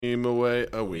Weem away,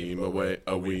 a weem away,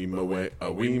 a weem away,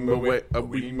 a weem away, a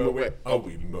weem away, a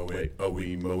weem away, a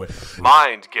weem away.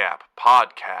 Mind Gap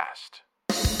Podcast.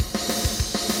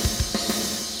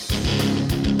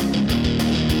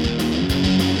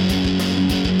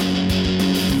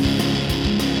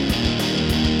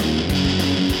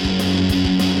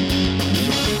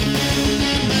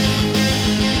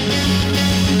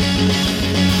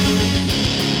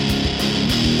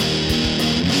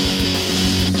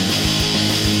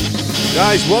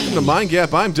 Guys, welcome to Mind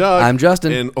Gap. I'm Doug. I'm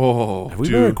Justin. And Have we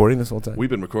been recording this whole time? We've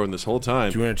been recording this whole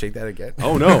time. Do you want to take that again?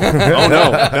 Oh no! Oh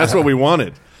no! That's what we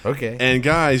wanted. Okay. And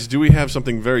guys, do we have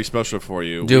something very special for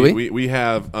you? Do we? We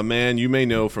have a man you may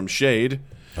know from Shade.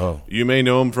 Oh. You may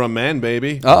know him from Man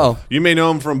Baby. Uh-oh. You may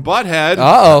know him from Butthead.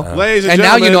 Uh-oh. Ladies and And now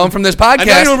gentlemen. you know him from this podcast. And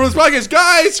now you know him from this podcast.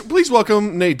 Guys, please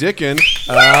welcome Nate Dickin.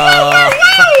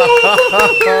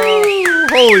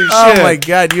 Holy shit. Oh my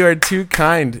God, you are too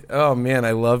kind. Oh man,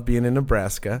 I love being in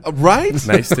Nebraska. Right?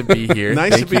 Nice to be here.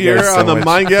 Nice Thank to be you here guys so on the much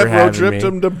Mind for Gap road having trip me.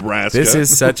 to Nebraska. This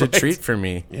is such a Right. treat for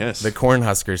me. Yes. The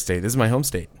Cornhusker State. This is my home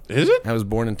state. Is it? I was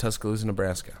born in Tuscaloosa,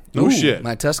 Nebraska. No Ooh, shit.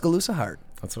 My Tuscaloosa heart.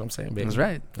 That's what I'm saying, baby. That's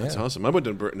right. That's awesome. I went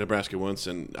to Nebraska once,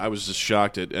 and I was just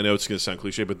shocked at. I know it's going to sound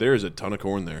cliche, but there is a ton of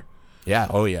corn there. Yeah.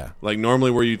 Oh yeah. Like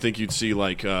normally, where you'd think you'd see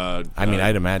like, I'd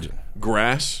imagine.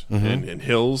 grass and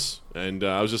hills, and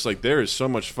I was just like, there is so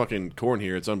much fucking corn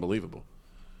here. It's unbelievable.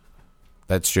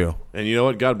 That's true. And you know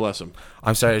what? God bless them.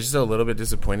 I'm sorry. I was just a little bit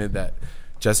disappointed that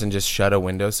Justin just shut a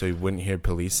window so he wouldn't hear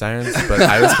police sirens, but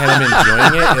I was kind of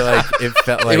enjoying it. It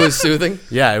felt like It was soothing.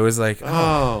 Yeah, it was like,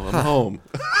 Oh, I'm home.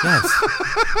 yes.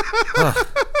 Oh,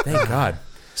 thank God.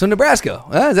 So Nebraska.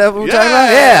 Is that what we're Yeah. talking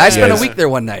about? Yeah, I spent Yes. a week there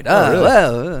one night. really?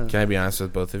 Well, Can I be honest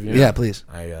with both of you? yeah, please.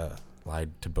 I lied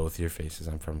to both your faces.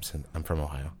 I'm from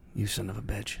Ohio. You son of a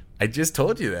bitch. I just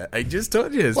told you that. I just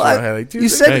told you this. Well, from Ohio, like, 2 you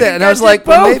seconds said ago. that, and You I was guys like, did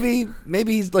well, both.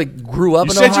 maybe he's like grew up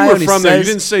You in said Ohio. you were and he from there. You says-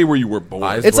 didn't say where you were born.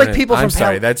 I was It's born like people I'm from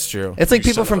sorry, Pal- that's true. It's like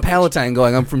You people son from of a bitch. Palatine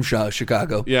going, I'm from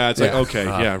Chicago. Yeah, it's like, okay,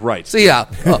 yeah, right. So yeah.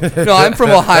 No, I'm from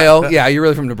Ohio. Yeah, you're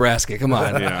really from Nebraska. Come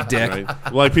on, Yeah, dick.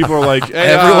 right. Like people are like,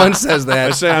 hey, Everyone says that.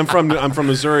 I say I'm from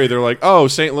Missouri. They're like, oh,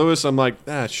 St. Louis. I'm like,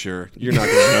 sure. You're not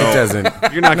gonna know. It doesn't.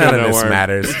 You're not None gonna of know this where.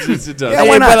 matters. It doesn't. Yeah,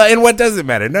 why not? And what doesn't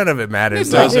matter? None of it matters.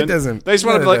 It doesn't. It doesn't. They just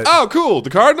want to be None like, of it. oh, cool, the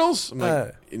Cardinals. I'm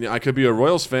like, Uh, I could be a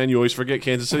Royals fan. You always forget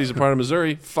Kansas City's a part of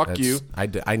Missouri. Fuck That's- you.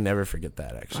 I never forget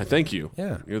that, actually. I thank you.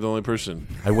 Yeah. You're the only person.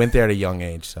 I went there at a young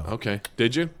age, so. Okay.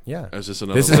 Did you? Yeah. Or is this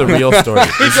another This is one? a real story.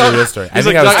 This is a real story. He's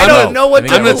think like, I was Doug, I 12. don't know what I think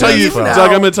to I I'm going was to tell you, 12.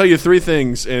 Doug, I'm going to tell you three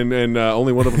things, and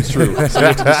only one of them's true. So you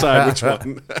have to decide which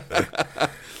one.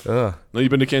 Ugh. No, you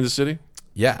been to Kansas City?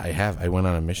 Yeah, I have. I went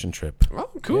on a mission trip. Oh,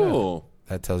 cool.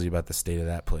 That tells you about the state of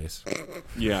that place.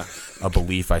 Yeah. A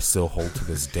belief I still hold to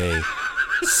this day.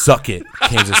 Suck it,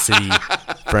 Kansas City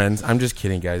friends. I'm just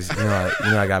kidding, guys. You know,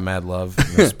 I got mad love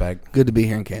and respect. Good to be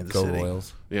here in Kansas Go City.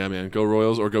 Royals. Yeah, man. Go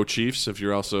Royals or go Chiefs if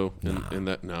you're also in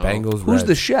that. No. Bengals. Who's Reds.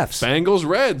 the chefs? Bengals,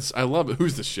 Reds. I love it.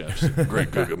 Who's the chefs?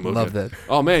 Great Google movie. Love that.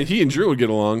 Oh man, he and Drew would get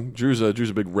along. Drew's a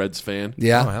big Reds fan.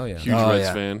 Yeah. Oh, hell yeah. Huge Oh, Reds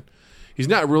yeah. fan. He's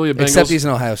not really a Bengals. Except he's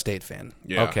an Ohio State fan.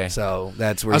 Yeah. Okay. So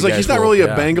that's where I was you like, guys he's not will really a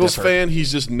yeah, Bengals differ. fan.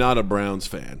 He's just not a Browns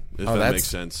fan. If that that's- makes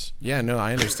sense. Yeah, no,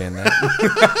 I understand that.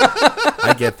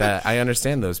 I get that. I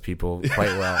understand those people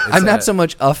quite well. It's I'm not so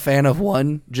much a fan of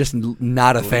one, just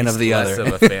not a fan of the less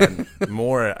other. of a fan,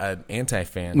 more an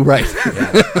anti-fan. Right.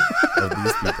 Yeah, of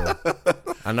these people.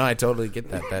 I know. I totally get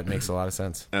that. That makes a lot of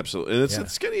sense. Absolutely. And it's, Yeah.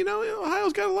 it's getting,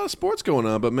 Ohio's got a lot of sports going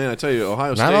on, but man, I tell you,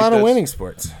 Ohio State. Not a lot of that's- winning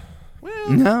sports.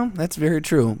 No, that's very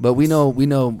true. But we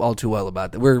know all too well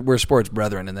about that. We're sports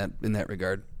brethren in that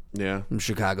regard. Yeah. From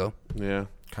Chicago, Yeah.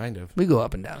 Kind of. we go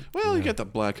up and down. Well, you got the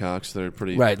Blackhawks. They're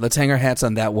pretty. Right. Let's hang our hats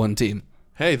on that one team.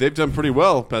 Hey, they've done pretty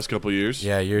well past couple of years.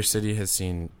 Yeah, your city has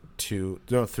seen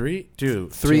three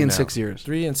in now. 6 years.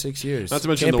 3 in 6 years. Not to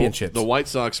mention championships. the White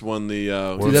Sox won the.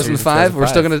 World 2005. We're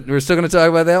still gonna talk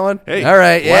about that one. Hey, all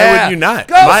right. Why Yeah. would you not?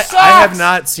 Go I Sox! have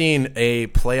not seen a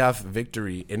playoff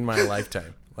victory in my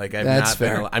lifetime. Like I've That's not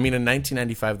been. fair. I mean, in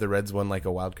 1995, the Reds won like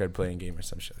a wild card playing game or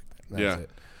some shit like that. That Yeah. was it.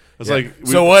 It's Yeah. like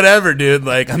So whatever, dude.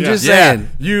 Like I'm just yeah, saying.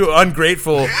 you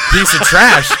ungrateful piece of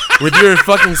trash with your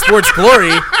fucking sports glory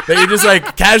that you're just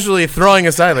like casually throwing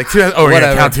aside. Like, we're gonna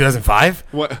Whatever. count 2005?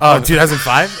 What?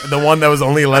 2005, the one that was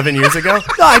only 11 years ago.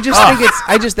 No, I just think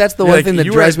it's. That's the one Like, thing that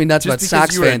you drives were- me nuts just about because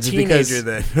Sox you were a fans is because teenager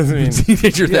then doesn't mean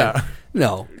teenager thing. Yeah.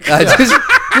 No,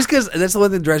 just because that's the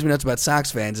one thing that drives me nuts about Sox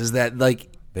fans is that like.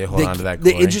 They hold on to that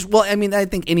It glory. just I mean, I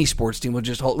think any sports team will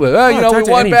just hold. Well, you know, talk we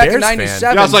to won any back in Bears fan.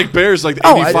 '97. Yeah, it's like Bears. Like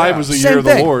Oh, '85 was the same year of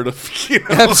the thing. Lord. You know?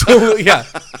 Absolutely, yeah.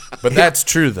 But that's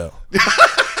true, though.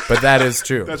 But that is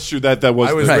true. That's true. That was.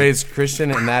 I was Right. raised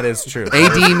Christian, and that is true.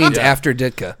 AD means after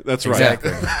Ditka. That's right.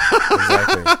 Exactly.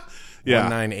 Exactly. Yeah.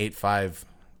 1985.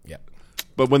 Yeah.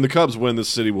 But when the Cubs win, this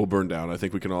city will burn down. I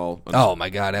think we can all. Oh my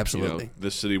God, You know, absolutely.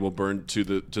 this city will burn to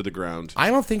the ground. I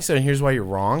don't think so. And here's why you're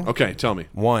wrong. Okay, tell me.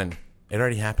 One, it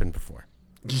already happened before.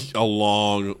 A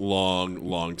long, long,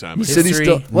 long time ago. City History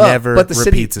still- well, never but the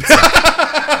city- repeats itself.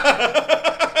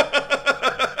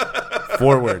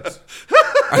 4 words.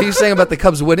 Are you saying about the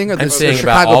Cubs winning or the, I'm the saying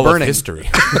Chicago about all burning? of history.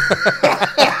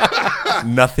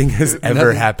 Nothing has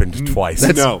ever happened twice.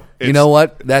 No, You know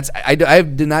what? That's I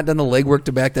did not done the legwork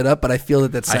to back that up, but I feel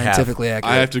that that's I have. scientifically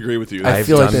accurate. I have to agree with you. I I've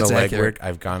feel like done that's the accurate. legwork.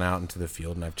 I've gone out into the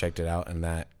field and I've checked it out, and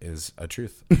that is a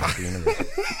truth about the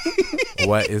universe.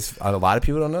 What is a lot of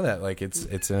people don't know that. Like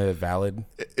it's a valid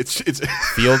it's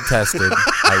field tested.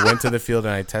 I went to the field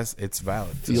and I test. It's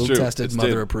valid. Field true. tested, It's mother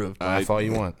did. approved. That's all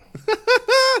you want.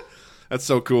 That's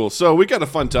so cool. So we got a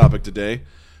fun topic today.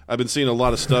 I've been seeing a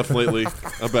lot of stuff lately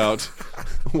about.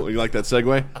 You like that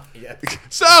segue? Yes.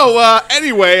 So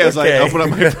anyway, as Okay. I open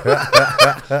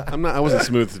up my, I wasn't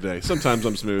smooth today. Sometimes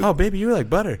I'm smooth. Oh, baby, you're like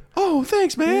butter. Oh,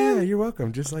 thanks, man. Yeah, you're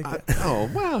welcome. Just like that. Oh,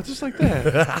 wow, just like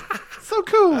that. So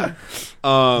cool.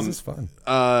 This is fun.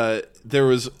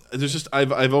 There's just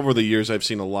I've over the years I've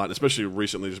seen a lot, especially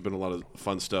recently. There's been a lot of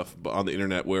fun stuff on the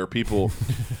internet where people,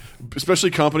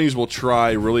 especially companies, will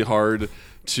try really hard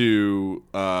to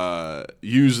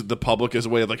use the public as a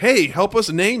way of like, hey, help us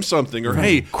name something, or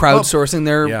hey, Crowdsourcing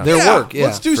their Yeah. work. Yeah.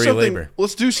 Let's do Free something. labor.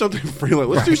 Let's do something free labor.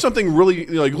 Let's do something really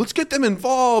like. Let's get them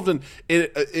involved, and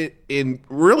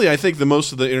really, I think the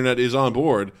most of the internet is on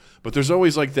board. But there's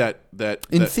always like that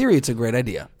In theory, it's a great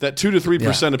idea. 2 to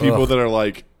 3% of people that are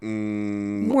like,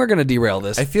 We're going to derail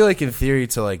this. I feel like in theory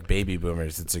to like baby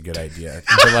boomers, it's a good idea.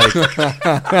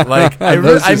 But like I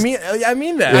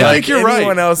mean that. I Like, think you're right.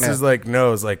 Anyone else is like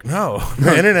knows like no.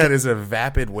 The internet is a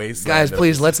vapid wasteland. Guys, of-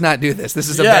 please, let's not do this. This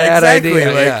is a Yeah, bad exactly.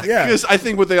 idea. Like, yeah. because I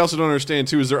think what they also don't understand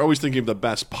too is they're always thinking of the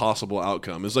best possible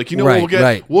outcome. It's like, you know, Right, what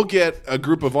right. we'll get a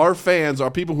group of our fans, our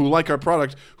people who like our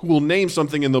product, who will name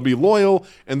something and they'll be loyal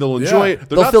and they'll enjoy Yeah. it. They're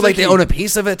They'll not feel like they thinking- own a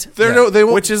piece of it. They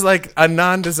won't. which is like a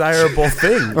non-desirable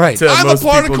thing. Right. To I'm a most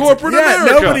part of people. corporate Yeah,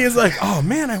 America. nobody is like, oh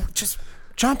man, I'm just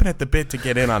chomping at the bit to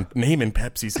get in on naming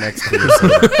Pepsi's next to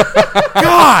it.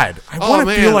 God, I Oh, want to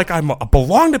man. feel like I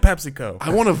belong to PepsiCo. I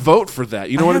want to vote for that.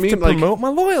 You know I what I have mean? to promote my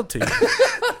loyalty.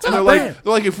 And they're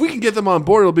like, if we can get them on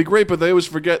board, it'll be great. But they always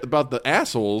forget about the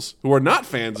assholes who are not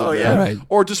fans of them, Right.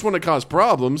 or just want to cause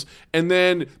problems. And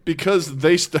then because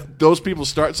those people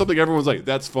start something, everyone's like,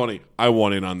 "That's funny. I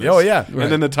want in on this." Oh, yeah.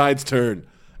 And then the tides turn,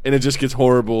 and it just gets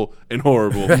horrible and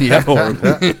horrible and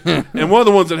horrible. And one of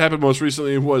the ones that happened most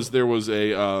recently was there was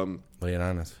a Lay it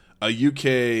on us.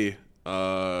 UK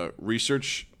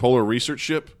polar research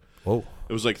ship. Whoa.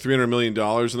 It was like $300 million,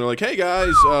 and they're like, "Hey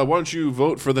guys, why don't you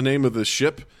vote for the name of the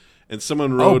ship?" And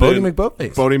someone wrote, Bodie in,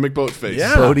 McBoatface. Bodie McBoatface.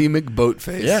 Yeah. Bodie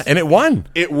McBoatface. Yeah, and it won.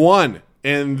 It won,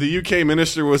 and the UK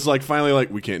minister was like, finally, like,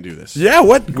 "We can't do this." Yeah,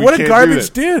 what can't a do garbage this.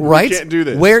 dude. Right? can't do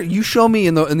this. Where you show me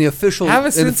in the official Have a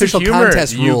in sense of official humor,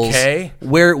 contest rules UK.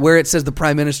 where it says the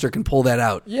prime minister can pull that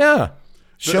out. Yeah.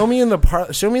 Show me in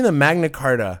the Magna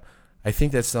Carta. I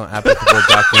think that's still an applicable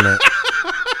document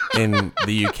in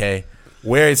the UK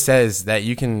where it says that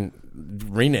you can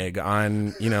renege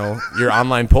on, your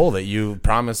online poll that you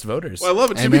promised voters. Well, I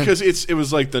love it too Amen. because it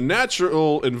was like the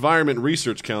Natural Environment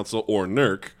Research Council, or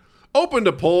NERC, opened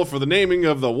a poll for the naming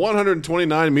of the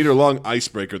 129-meter-long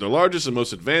Icebreaker, the largest and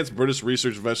most advanced British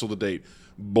research vessel to date.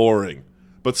 Boring.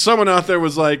 But someone out there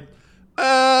was like,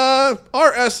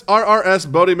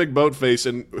 RRS Bodie McBoatface,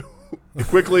 and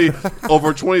quickly,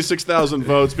 over 26,000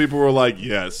 votes, people were like,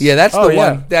 yes. Yeah, that's Oh, the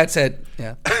yeah. one. That's it.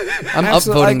 Yeah. I'm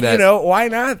Absolutely, upvoting that. why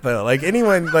not though? Like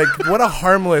anyone, like what a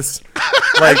harmless.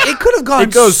 Like it could have gone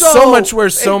it goes so much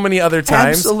worse so it- many other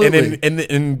times. Absolutely.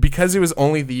 And because it was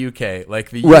only the UK,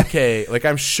 like the Right. UK, like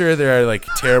I'm sure there are like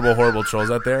terrible, horrible trolls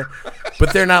out there,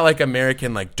 but they're not like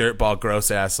American, like dirtball,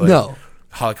 gross ass, like No.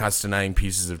 Holocaust denying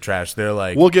pieces of trash. They're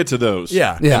like, We'll get to those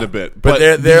Yeah. in Yeah. a bit. but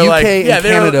they're the like, UK and yeah,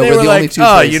 Canada they were were the like, only two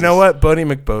oh, places. you know what, Bodie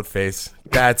McBoatface,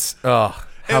 that's How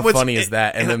what's- funny is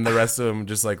that? And then the rest of them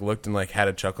just like looked and like had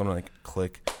a chuckle and like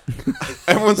click.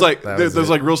 everyone's like, was there's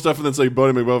it. like real stuff, and then it's like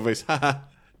Bodie McBoatface, haha.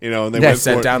 And they Yeah, went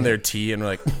Set for it. down their tea and were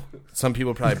like, some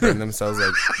people probably burn themselves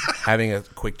like having a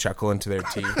quick chuckle into their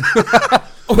tea.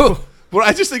 But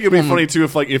I just think it'd be funny too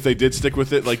if they did stick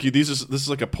with it. Like this is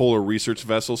like a polar research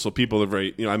vessel, so people are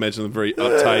very, I imagine them very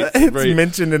uptight. It's very,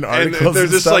 mentioned in articles and they're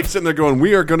and just stuff. like sitting there going,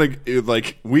 "We are gonna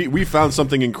like we found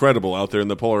something incredible out there in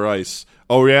the polar ice.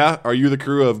 oh yeah, are you the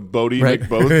crew of Bodie Right.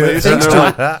 McBoatface? And they're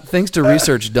like, Thanks to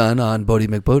research done on Bodie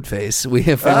McBoatface, we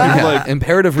have found like,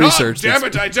 imperative research. God damn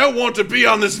it, I don't want to be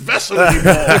on this vessel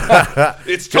anymore.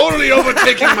 It's totally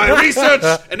overtaking my research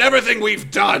and everything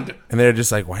we've done. And they're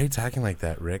just like, why are you talking like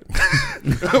that, Rick?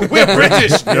 We're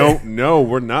British. No,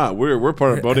 we're not. We're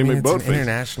part of Bodie I mean, it's an McBoatface.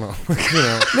 international.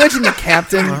 Imagine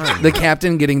the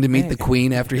captain getting to meet the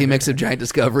queen after he makes a giant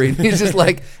discovery. And he's just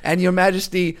like, and Your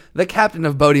Majesty, the captain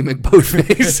of Bodie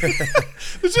McBoatface.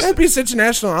 That'd be such a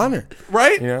national honor.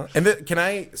 Right? You know? And can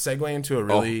I segue into a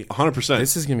really... 100%.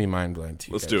 This is going to be mind-blowing to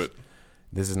you Let's guys. do it.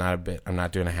 This is not a bit. I'm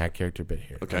not doing a hack character bit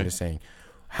here. Okay. I'm just saying,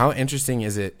 how interesting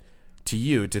is it to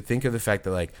you to think of the fact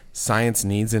that like science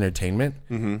needs entertainment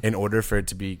in order for it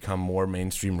to become more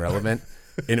mainstream relevant,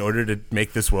 in order to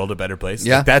make this world a better place?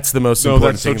 Yeah. Like, that's the most No,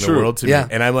 important that's so thing in true. the world to Yeah. me.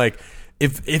 And I'm like,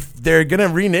 if they're gonna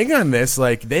renege on this,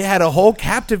 like they had a whole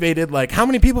captivated, like how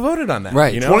many people voted on that?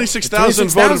 Right. You know? 26,000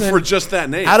 voted 26,000 for just that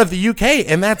name. out of the UK,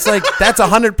 and that's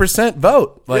 100%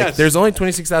 vote. Like Yes. there's only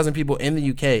 26,000 people in the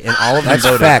UK, and all of them That's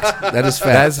voted. fact. That is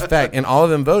fact. That is a fact, and all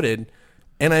of them voted.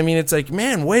 And I mean, it's like,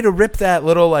 man, way to rip that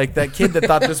little that kid that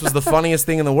thought this was the funniest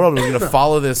thing in the world was going to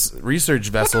follow this research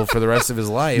vessel for the rest of his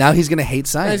life. Now he's going to hate Now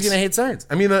science. he's going to hate science.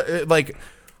 I mean,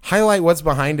 highlight what's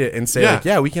behind it and say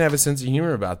we can have a sense of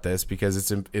humor about this because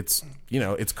it's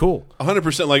cool.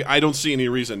 100%. Like, I don't see any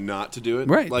reason not to do it.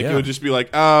 Right. Like, Yeah. it would just be like,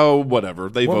 oh, whatever.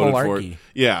 They What voted for malarkey. it.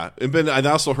 Yeah. And then I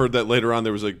also heard that later on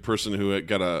there was a person who had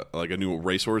got a new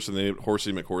racehorse and they named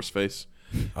Horsey McHorseface.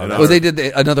 Oh, they did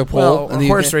another poll. Well, in the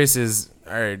horse UK? races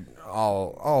are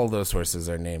all those horses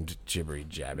are named jibbery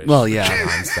jabbish. Well, yeah.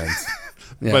 Nonsense.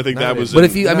 Yeah. But I think that was. But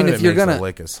if you, I None mean, of if it you're makes a gonna,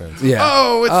 lick of sense. yeah,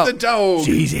 Oh, it's the dog.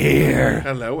 she's here,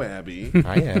 Hello, Abby.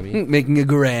 Hi, Abby. making a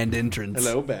grand entrance.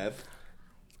 Hello, Beth.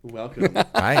 Welcome.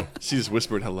 Hi. She just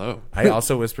whispered hello. I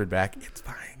also whispered back, "It's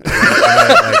fine."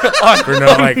 I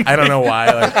don't know why.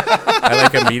 I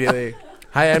immediately.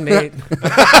 Hi, I'm Nate.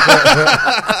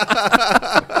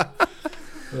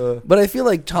 But I feel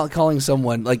like calling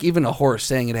someone, like even a horse,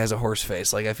 saying it has a horse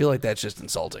face, like I feel like that's just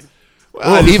insulting.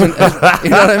 Well, even you know what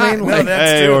I mean? Like,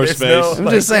 Hey, true. horse There's face. I'm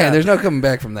just saying, there's no coming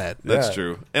back from that. That's Yeah.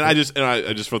 true. And I just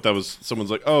thought that was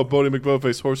someone's like, oh, Bodie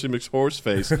McBoatface, Horsey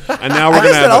McHorseface, and now we're I gonna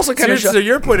guess have that also kind of So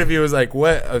your point of view is like,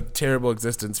 what a terrible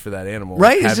existence for that animal,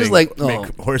 Right? It's just having like,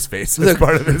 make oh. horse face as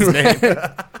part of his name.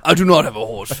 I do not have a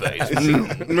horse face.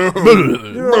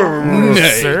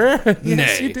 Sir, yes,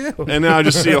 Nay. you do. And now I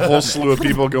just see a whole slew of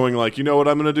people going like, you know what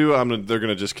I'm going to do? They're going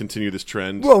to just continue this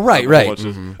trend. Well, right, of a whole right. bunch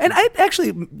of- And I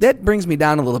actually, that brings me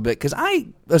down a little bit because I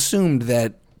assumed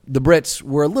that the Brits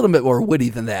were a little bit more witty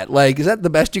than that. Like, is that the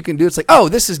best you can do? It's like, oh,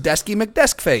 this is Desky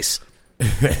McDeskface.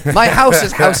 My house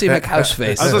is Housey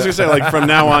McHouseface. I was just going to say, like, from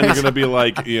now on, you're going to be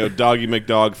like, Doggy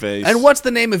McDogface. And what's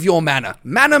the name of your manor?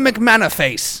 Manor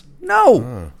McManorface.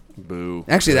 No. Boo.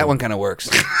 Actually, that one kind of works.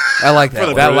 I like that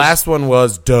one. That last one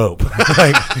was dope.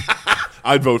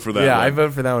 I'd vote for that. Yeah, one. I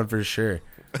vote for that one for sure.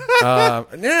 Yeah,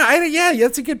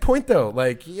 that's a good point though.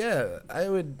 Like, yeah, I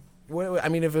would. I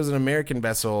mean, if it was an American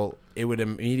vessel, it would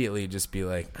immediately just be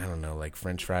like, I don't know, like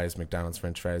French fries, McDonald's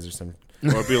French fries, or something. Or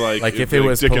it'd be like, Like, it'd if be it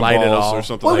was Dick and polite at Balls all. or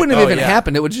something Well, it like wouldn't that. have even yeah.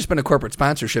 happened. It would have just been a corporate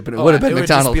sponsorship, and it would have been It would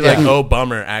McDonald's. just be like, Yeah. oh,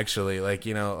 bummer, actually. Like,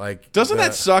 like Doesn't the-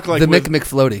 that suck? Like the with-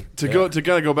 McFloaty. To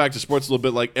kind of go back to sports a little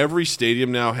bit, like every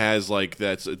stadium now has like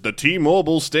that's the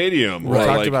T-Mobile Stadium. We or,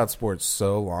 talked like- about sports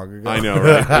so long ago. I know,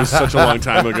 right? It was such a long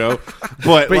time ago,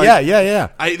 but like, yeah.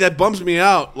 that bums me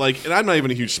out. Like, and I'm not even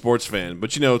a huge sports fan,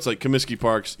 but it's like Comiskey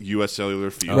Park's U.S.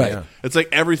 Cellular Field. Right. Yeah. It's like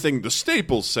everything. The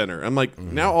Staples Center. I'm like,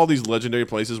 now all these legendary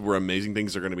places where amazing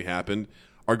things are going to be happen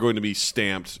are going to be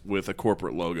stamped with a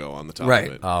corporate logo on the top Right.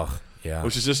 of it. Oh, yeah.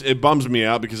 Which is just, it bums me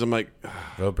out because I'm like,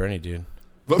 Go Bernie, dude.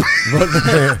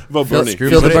 vote Bernie.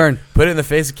 Feel the Put it- burn. Put it in the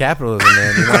face of capitalism,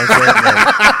 man. You know what I'm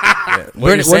saying? What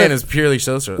Bernie- you're saying one of- is purely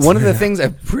socialist. One of the things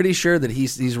I'm pretty sure that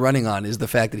he's running on is the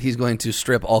fact that he's going to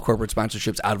strip all corporate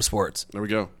sponsorships out of sports. There we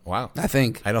go. Wow. I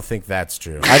think. I don't think that's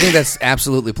true. I think that's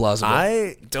absolutely plausible.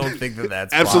 I don't think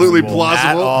that's Absolutely At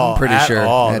plausible? all, I'm pretty at sure.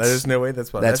 all. That's- There's no way that's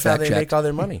plausible. that's That's how they fact-checked. make all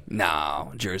their money.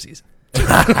 No, jerseys.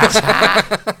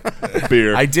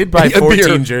 Beer. I did buy A beer.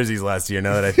 14 jerseys last year.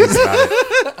 Now that I think about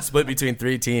it, split between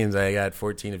 3 teams. I got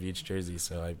 14 of each jersey,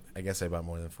 so I guess I bought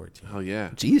more than 14. Oh yeah.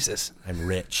 Jesus. I'm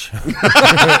rich.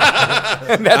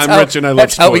 I'm rich and I love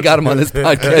That's how we sports. got him on this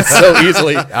podcast so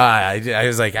easily. I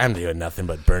was like, I'm doing nothing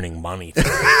but burning money. The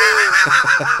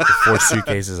 4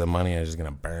 suitcases of money I'm just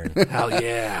gonna burn. Hell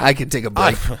yeah. I could take a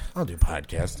break. I'll do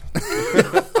podcast.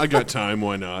 I got time.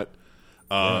 Why not?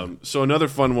 So another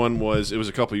fun one was, it was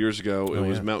a couple years ago. It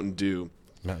was Mountain Dew.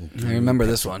 Mountain I remember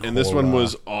this one. And this one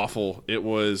was awful. It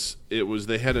was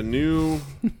they had a new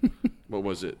what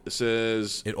was it? It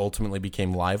says It ultimately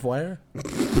became Livewire.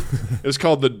 it's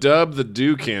called the Dub the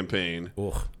Do campaign.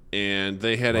 Ugh. And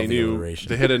they had Love a the new. alliteration.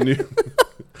 They had a new.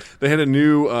 They had a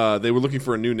new. They were looking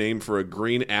for a new name for a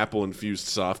green apple infused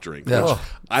soft drink. Yeah. which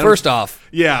I don't- First off,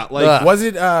 yeah, like Ugh. Was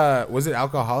it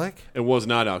alcoholic? it was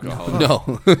not alcoholic.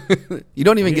 no, you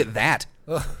don't even get that.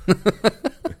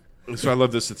 So I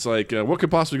love this. It's like, what could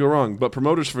possibly go wrong? But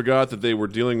promoters forgot that they were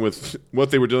dealing with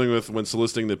what they were dealing with when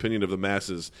soliciting the opinion of the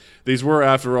masses. These were,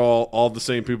 after all the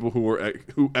same people who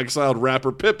exiled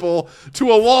rapper Pitbull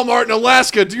to a Walmart in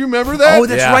Alaska. Do you remember that? Oh,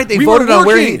 that's Yeah. right. They We voted were on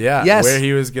where he. working. Yeah, Yes. where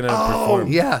he was gonna perform.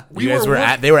 Yeah. You guys were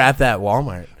at. They were at that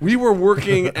Walmart. We were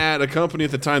working at a company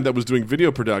at the time that was doing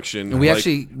video production. And we like,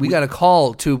 we got a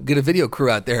call to get a video crew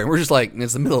out there, and we're just like,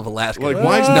 it's the middle of Alaska. Like,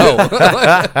 why is no?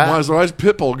 why is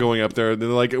Pitbull going up there? And they're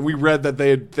like, we read that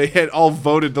they had all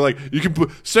voted. They're like, you can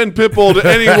send Pitbull to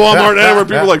any Walmart anywhere.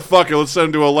 People are like, fuck it, let's send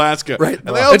him to Alaska. Right.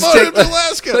 And they all Let's voted take- him to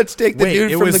Alaska. Let's take the Wait,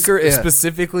 dude it from was the crew. Yeah.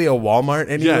 specifically a Walmart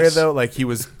anywhere Yes. though. Like he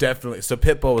was definitely. So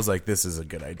Pitbull was like, "This is a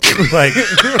good idea." Like,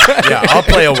 yeah, I'll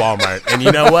play a Walmart, and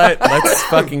you know what? Let's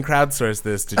fucking crowdsource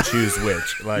this to choose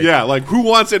which. Like, Yeah, like who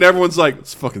wants it? Everyone's like,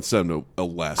 let's fucking send him to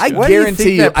Alaska. I what do you guarantee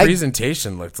think you- that I-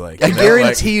 presentation looked like? I You know,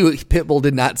 guarantee you, Pitbull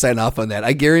did not sign off on that.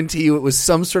 I guarantee you, it was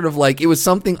some sort of like it was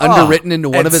something underwritten into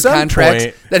one at of his some contracts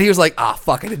point- that he was like, "Ah,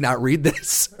 fuck, I did not read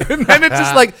this." And then it's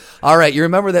just like, "All right, you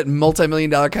remember that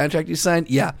multi-million-dollar contract you signed?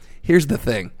 Yeah, here's the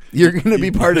thing: you're going to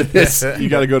be part of this you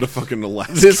got to go to fucking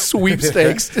Alaska. this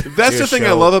sweepstakes." That's Do the a thing I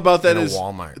show love about that in a is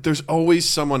Walmart. there's always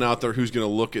someone out there who's going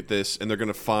to look at this and they're going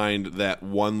to find that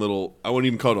one little, I wouldn't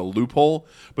even call it a loophole,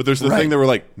 but there's the Right. thing that we're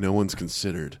like, no one's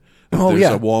considered. Oh, There's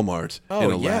yeah. a Walmart in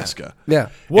yeah. Alaska. Yeah.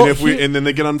 Well, and if we here- and then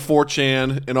they get on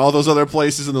 4chan and all those other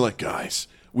places and they're like, guys,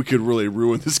 we could really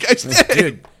ruin this guy's day.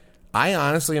 dude. I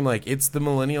honestly am like, it's the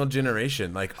millennial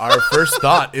generation. Like, our first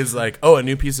thought is like, oh, a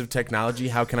new piece of technology.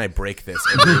 How can I break this?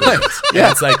 And ruin this? And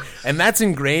Yeah. it's like, and that's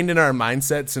ingrained in our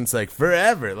mindset since like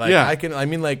forever. Like, Yeah. I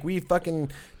mean, like, we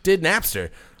fucking did Napster.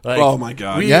 Like, Oh, my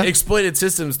God. we Yeah. exploited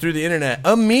systems through the internet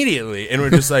immediately, and we're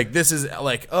just like, this is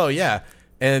like, oh yeah,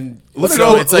 and Look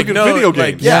so at, it's like look no, at video like,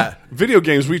 games. yeah. Video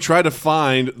games, we try to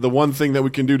find the one thing that we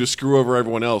can do to screw over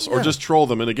everyone else or just troll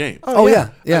them in a game. Oh yeah,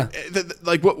 yeah.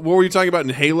 Like, what were you talking about in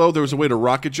Halo? There was a way to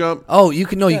rocket jump. Oh, you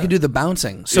can do the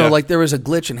bouncing. So Yeah. like there was a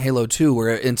glitch in Halo 2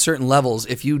 where in certain levels,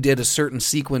 if you did a certain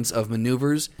sequence of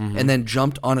maneuvers and then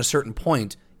jumped on a certain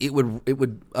point, it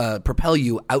would propel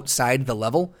you outside the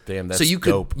level. Damn, so that's you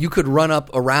dope. could run up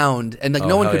around and like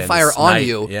no one hell could yeah, and fire snipe. on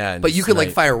you. Yeah, and but you could like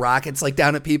snipe. fire rockets like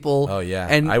down at people. Oh yeah,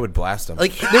 and I would blast them.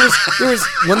 like there was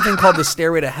one thing called the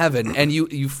Stairway to Heaven, and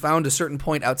you found a certain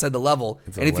point outside the level,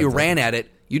 and if you level. ran at it,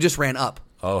 you just ran up.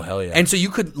 oh hell yeah, And so you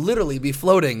could literally be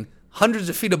floating hundreds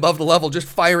of feet above the level, just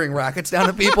firing rockets down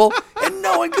at people, and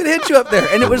no one could hit you up there.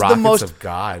 And it was the rockets most. of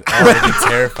God. Oh, that'd be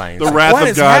terrifying. The wrath What of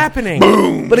is God.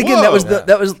 happening? But again, that was Whoa.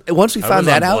 that was once we I found was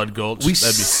that on out. Blood Gulch. We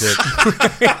That'd be sick.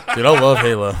 Dude, I love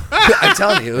Halo. I'm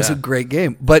telling you, it was a great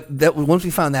game. But that once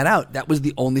we found that out, that was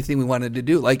the only thing we wanted to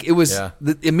do. Like it was Yeah.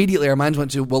 immediately our minds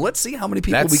went to, well, let's see how many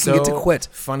people That's we can get to quit.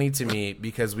 funny to me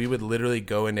because we would literally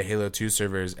go into Halo 2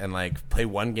 servers and like play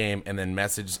one game and then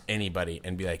message anybody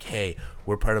and be like, hey,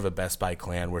 we're part of a Best Buy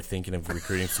clan. We're thinking of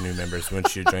recruiting some new members. Why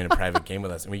don't you join a private game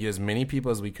with us? And we get as many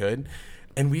people as we could.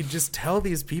 And we'd just tell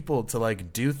these people to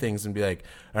like do things and be like,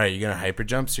 all right, you're going to hyper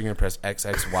jump. So you're going to press X,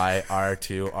 X, Y,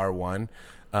 R2, R1.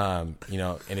 You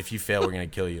know, and if you fail, we're going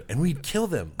to kill you. And we'd kill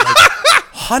them like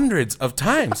hundreds of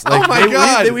times. Like, my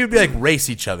God. we would be like race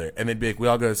each other. And they'd be like, we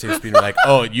all go to the same speed. And we're like,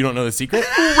 oh, you don't know the secret?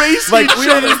 Race Like, each we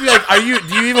would other. just be like,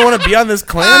 do you even want to be on this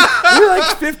clan? We were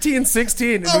like 15,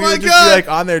 16. And Oh we my would just God. be like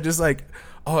on there just like,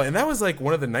 oh, and that was like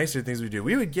one of the nicer things we do.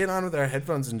 We would get on with our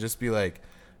headphones and just be like,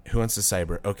 who wants to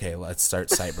cyber? Okay, let's start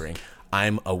cybering.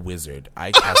 I'm a wizard.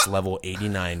 I cast level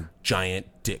 89 giant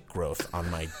dick growth on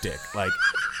my dick. Like,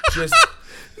 just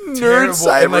terrible.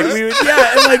 And like, we would,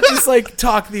 yeah, and like just like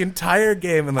talk the entire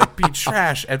game and like be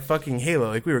trash at fucking Halo.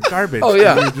 Like we were garbage. Oh,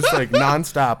 yeah. And we were just like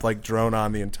nonstop, like drone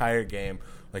on the entire game.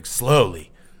 Like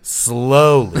slowly.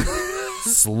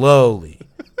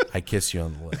 I kiss you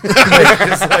on the lips. Like,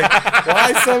 just like,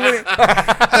 why so many?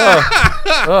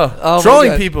 Oh, my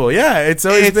Trolling God. people. Yeah, it's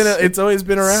always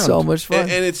been around. So much fun.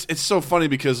 And it's so funny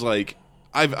because like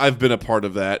I've been a part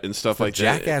of that and stuff like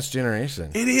that. Jackass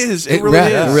generation. It is. it really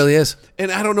is. It really is.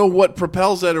 And I don't know what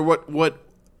propels that or what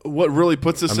really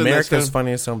puts us in America's that stuff.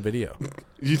 funniest home video.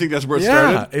 You think that's where it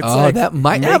Yeah, started? it's Oh, like that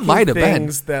might making have been.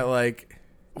 things that like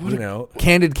you know.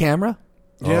 Candid camera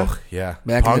Yeah. Oh, yeah.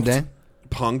 back Punked. in the day.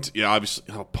 Punked. Yeah, obviously.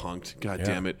 Oh, punked. God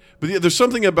damn it. But yeah, there's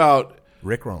something about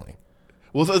Rick rolling.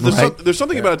 Well, there's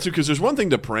something about it too, because there's one thing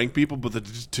to prank people, but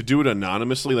to do it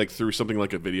anonymously, like through something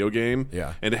like a video game,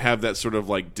 and to have that sort of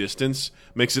like distance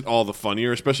makes it all the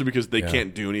funnier, especially because they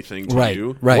can't do anything to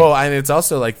you. Right. Well, and it's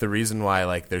also like the reason why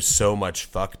like there's so much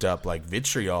fucked up like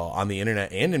vitriol on the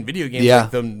internet and in video games. Yeah.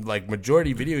 Like the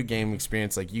majority video game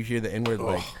experience, like you hear the N-word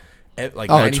like it's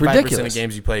 95% ridiculous. of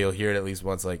games you play, you'll hear it at least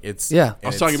once. Like it's Yeah. I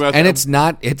was talking about, and it's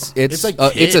not. It's like it's a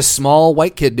kids. small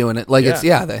white kid doing it. Like it's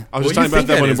They. I was just talking about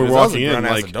that when we were walking in.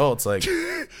 Like, adults, like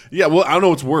yeah, well, I don't know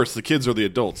what's worse, the kids or the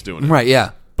adults doing it. Right.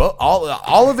 Yeah. but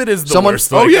all of it is the Someone-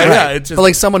 worst. oh, Like, yeah. It's just But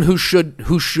like someone who shouldn't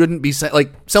be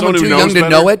like someone Someone who too young knows to better?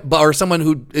 know it, or someone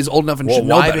who is old enough and well, should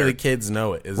know why better. do the kids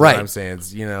know it? Is Right. what I'm saying.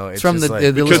 It's, It's from just the like,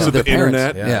 they Because listen of to the their parents.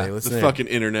 internet. Yeah, they Yeah. listen The to fucking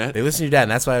internet. They listen to your dad,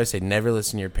 and that's why I always say never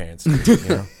listen to your parents. Dude, you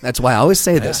know? That's why I always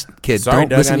say this, kid. Sorry, don't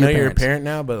Doug. listen I to know your you're a parents. parent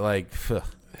now, but like,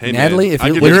 Hey, Natalie, man, if I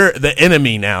you- could- when you're the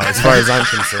enemy now, as far as I'm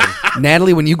concerned.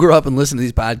 Natalie, when you grow up and listen to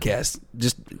these podcasts,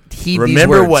 just heed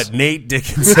Remember these words. what Nate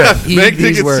Dickens said. Heed Meg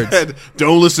these Dickens words. said,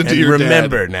 "Don't listen to And your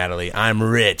remember, Natalie, I'm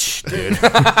rich, dude.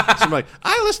 dad." I'm like,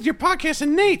 I listened to your podcast,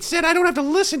 and Nate said I don't have to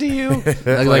listen to you.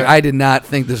 Like I did not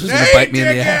think this was going to bite me in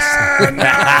the ass.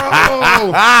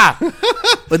 No!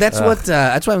 But that's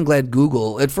why I'm glad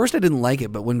Google. At first, I didn't like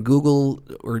it, but when Google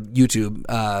or YouTube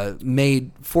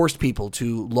forced people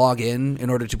to log in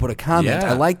order to put a comment,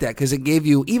 Yeah. I like that because it gave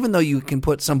you, even though you can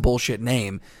put some bullshit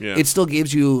name, Yeah. it still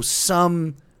gives you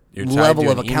some You're tied level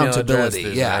to of an email address, accountability.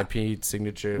 there's Yeah. an IP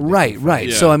signature. Right.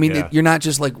 Yeah. So I mean, Yeah. you're not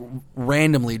just like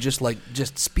randomly just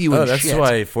spewing Oh, that's shit.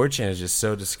 why 4chan is just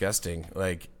so disgusting.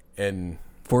 Like, and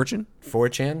Fortune.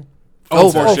 4chan? Oh,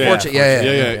 4chan. 4chan. Yeah.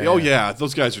 Yeah. Oh, yeah.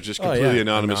 Those guys are just completely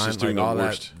anonymous, just doing the all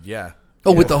worst. That, yeah.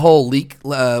 Oh, with the whole leak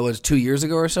was 2 years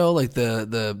ago or so, like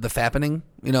the fappening.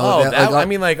 You know, Oh, that, I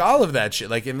mean, like all of that shit.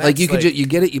 Like, and that's like you could you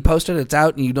get it, you post it, it's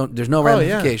out, and you don't. There's no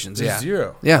ramifications. There's Yeah,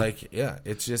 zero. Yeah, Like, yeah,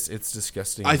 it's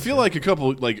disgusting. I feel like a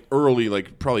couple, like early,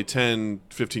 like probably 10,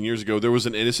 15 years ago, there was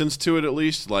an innocence to it at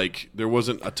least. Like there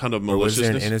wasn't a ton of Or was there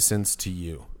an maliciousness. innocence to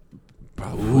you?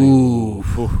 Ooh.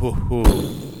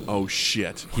 Oh,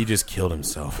 shit. He just killed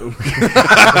himself.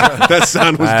 That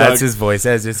sound was Doug. That's his voice.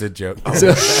 That's just a joke.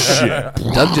 Shit.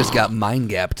 Doug just got mind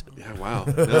gapped. Yeah, wow.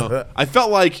 No. I felt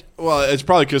like, well, it's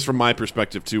probably because from my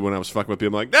perspective, too, when I was fucking with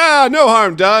people, I'm like, no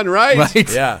harm done, right?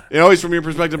 Right. Yeah. You know, always from your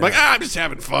perspective, I'm like, I'm just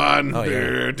having fun. Oh,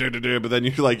 yeah. But then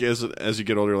you're like, as you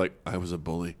get older, like, I was a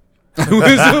bully.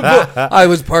 I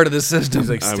was part of the system. He's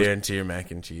like staring to your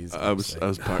mac and cheese. I was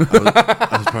part of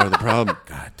the problem.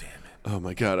 God damn it. Oh,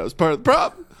 my God. I was part of the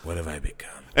problem. What have I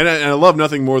become? And I love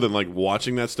nothing more than, like,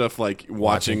 watching that stuff, like,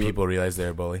 watching People realize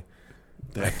they're a bully.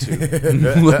 that, too.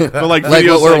 But, like like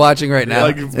videos, what we're watching right now.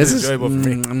 like, This is enjoyable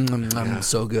for me.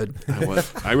 so good.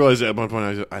 I realized at one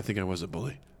point I think I was a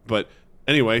bully. But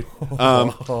anyway,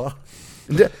 Doug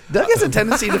has a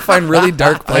tendency to find really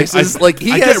dark places. Like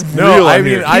he I has. get real on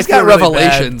here. He's got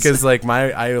revelations. because like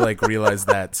I like realized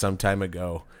that some time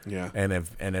ago. Yeah. and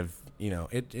have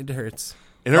it hurts.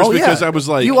 it hurts Oh, yeah. because I was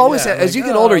like, you always yeah, have, as like, you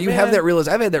get oh, older, you have man. that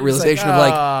realization. I've had that like, realization of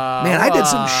like, man, I did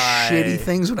some shitty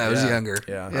things when I was Yeah. younger.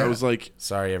 Yeah. I was like,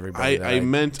 Sorry, everybody. that I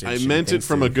meant did I shitty meant it things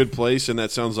from to. a good place, and that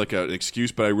sounds like an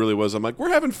excuse, but I really was. I'm like, we're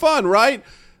having fun, right?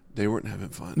 They weren't having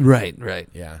fun. Right.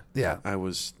 Yeah, I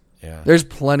was. yeah. There's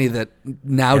plenty that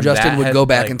now And Justin that would had, go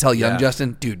back like, and tell young yeah.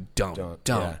 Justin, dude, don't.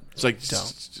 Yeah. It's like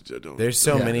Don't. There's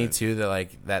so Yeah. many too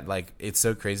that like it's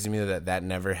so crazy to me that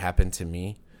never happened to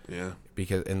me Yeah.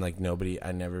 because and like nobody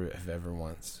I never have ever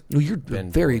once. Well, you're a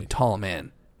Been very bullied. tall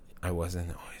man. I wasn't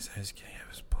always. I was kidding. I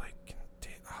was like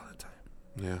all the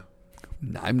time.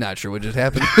 Yeah. I'm not sure what just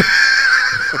happened.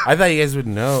 I thought you guys would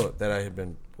know that I had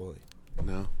been bullied.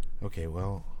 No. Okay,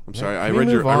 well, I'm sorry. can I we read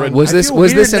your. move I on? read. Was I this feel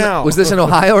was weird this in now. was this in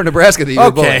Ohio or Nebraska that you were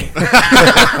Okay. bullied?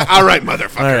 All right,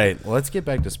 motherfucker. All right. Well, let's get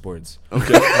back to sports.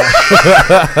 Okay.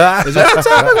 Is that what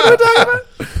we're talking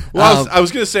about? Well, I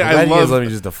was gonna say Glad I you guys love. let me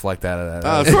just deflect out of that.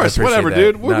 Of I course, appreciate whatever, that.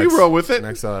 dude. We Nuts. roll with it.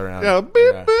 Next all around. Yeah, beep,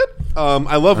 Yeah. beep.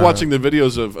 I love watching the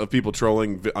videos of people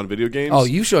trolling on video games. Oh,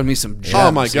 you showed me some gems.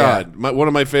 Oh my yeah. god, one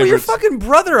of my Well, your favorites. fucking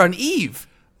brother on Eve.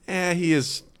 He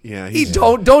is. Yeah, He he's.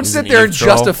 don't He's sit an there and Eve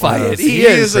troll. justify One of it. those. He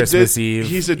is. Christmas Eve,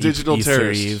 He's a digital Easter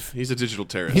terrorist. Eve. He's a digital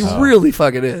terrorist. He really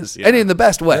fucking is, Yeah. and in the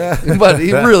best way. But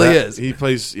he really is. He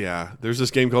plays. Yeah, there's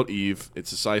this game called Eve.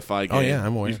 It's a sci-fi game. Oh, yeah,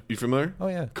 I'm aware. You familiar? Oh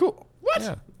yeah. Cool. What?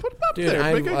 Yeah. Put it up Dude,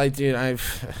 there, big guy.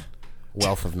 I've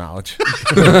wealth of knowledge.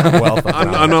 Wealth of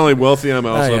I'm knowledge. not only wealthy, I'm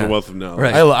also yeah. a wealth of knowledge.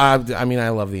 Right. I mean, I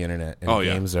love the internet. And Oh,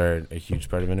 yeah. games are a huge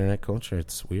part of internet culture.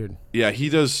 It's weird. Yeah, he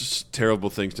does terrible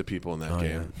things to people in that Oh,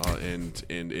 game,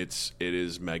 and it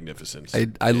is magnificent.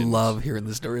 I love hearing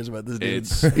the stories about this dude.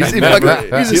 It's-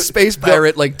 He's a space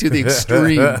pirate, like, to the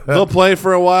extreme. They'll play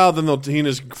for a while, then he and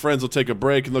his friends will take a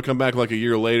break, and they'll come back like a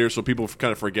year later, so people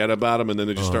kind of forget about him, and then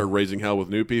they just start raising hell with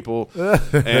new people,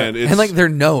 and it's And, like, they're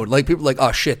known. Like, people are like,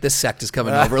 oh, shit, this sect is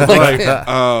coming over. Like, like,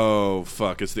 oh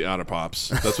fuck, it's the Otter Pops.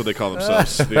 That's what they call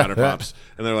themselves, the Otter Pops,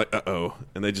 and they're like, oh,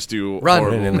 and they just do Run. An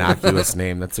horrible. innocuous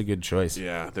name. That's a good choice.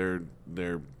 Yeah, they're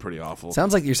pretty awful.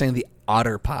 sounds like you're saying the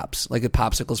Otter Pops, like the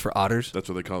popsicles for otters. That's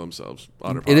what they call themselves.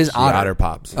 Otter Pops. It is The Otter. Otter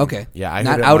Pops. Okay. Yeah, I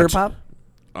Not heard it Outer much- Pop?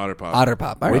 Otter Pop. Otter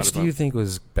Pop. All right. Which do you think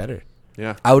was better?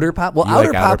 Yeah. Outer Pop? Well, You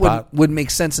Outer like Pop, Outer Pop? would make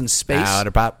sense in space.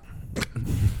 Outer Pop.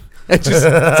 It just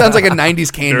sounds like a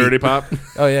 90s candy. Dirty Pop.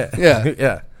 Oh yeah, Yeah.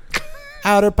 yeah.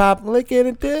 Outer Pop, licking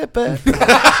and dipping.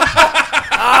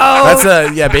 That's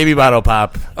a Baby Bottle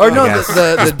Pop. Or no, Yes.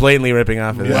 the Just blatantly ripping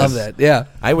off of love this. that. Yeah.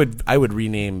 I would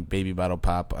rename Baby Bottle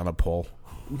Pop on a poll.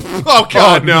 Oh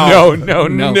God, no, no.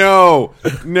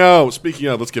 no. Speaking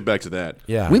of, let's get back to that.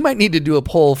 Yeah, We might need to do a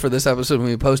poll for this episode when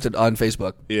we post it on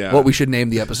Facebook. Yeah. What we should name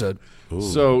the episode.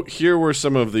 So here were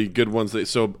some of the good ones.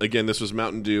 So again, this was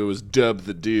Mountain Dew. It was Dub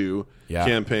the Dew Yeah.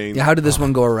 campaign. Yeah, how did this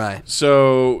one go awry?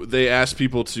 So they asked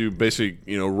people to basically,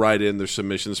 write in their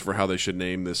submissions for how they should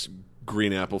name this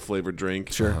green apple flavored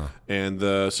drink. Sure. And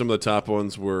some of the top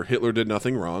ones were Hitler did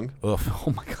nothing wrong, Ugh.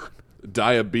 Oh, my God.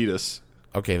 Diabetes,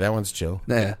 Okay, that one's chill.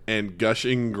 Yeah. and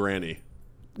Gushing Granny.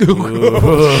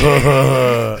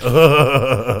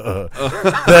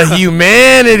 The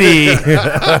humanity.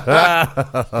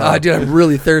 Oh, dude, I'm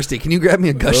really thirsty. Can you grab me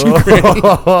a gushing granny?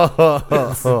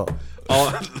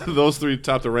 All those three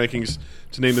top the rankings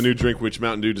to name the new drink, which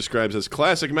Mountain Dew describes as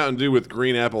classic Mountain Dew with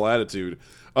green apple attitude.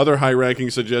 Other high-ranking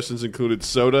suggestions included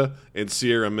soda and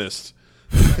Sierra Mist.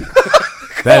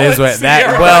 That is what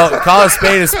that. Well, call a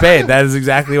spade. That is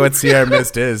exactly what Sierra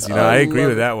Mist is. I agree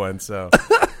with that one. So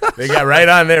they got right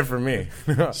on there for me.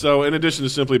 So, in addition to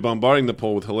simply bombarding the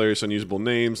poll with hilarious, unusable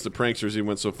names, the pranksters even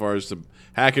went so far as to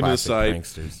hack into the Classic site,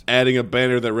 pranksters. adding a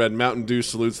banner that read "Mountain Dew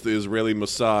salutes the Israeli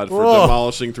Mossad for Whoa.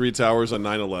 demolishing 3 towers on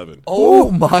 9/11,"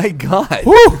 Oh, my God.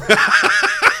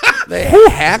 They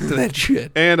hacked that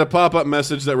shit. and a pop-up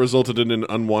message that resulted in an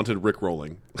unwanted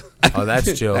rickrolling. Oh,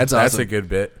 that's chill. That's That's awesome. a good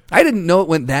bit. I didn't know it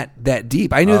went that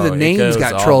deep. I knew Oh, the it names goes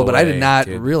got all trolled, the but I did way, not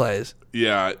dude. realize.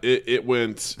 Yeah, it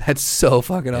went. That's so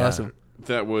fucking awesome.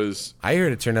 That was I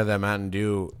heard it turned out that Mountain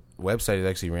Dew website is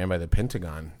actually ran by the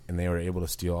Pentagon, and they were able to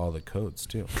steal all the codes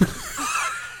too,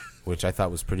 which I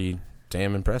thought was pretty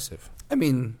damn impressive, I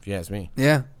mean, if you ask me.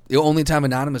 yeah. The only time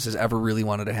Anonymous has ever really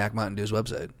wanted to hack Mountain Dew's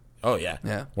website. Oh yeah,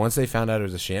 Yeah. Once they found out it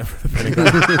was a sham for the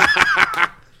Pentagon,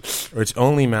 or it's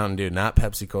only Mountain Dew, not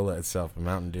Pepsi Cola itself, but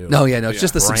Mountain Dew. No, yeah, no, it's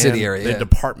just the Brand, subsidiary. the Yeah,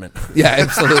 department. yeah,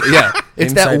 absolutely. Yeah,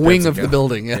 it's that Inside wing of PepsiCo. the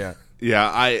building. Yeah. Yeah. yeah.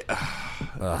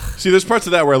 I see. There's parts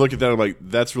of that where I look at that, I'm like,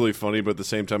 that's really funny, but at the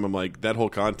same time, I'm like, that whole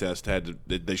contest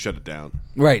they shut it down.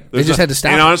 Right. They There's just not- had to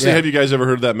stop. And it. honestly, Yeah. have you guys ever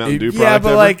heard of that Mountain Dew product? Yeah, but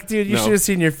ever? like, dude, you No. should have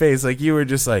seen your face. Like, you were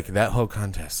just like, that whole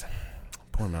contest.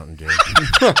 Poor Mountain Dew.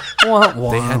 Wah,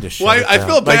 wah. They had to shut Well, it I down.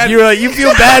 feel Like, bad. you were like, you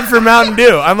feel bad for Mountain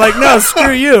Dew. I'm like, no,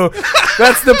 screw you.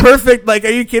 That's the perfect, like, are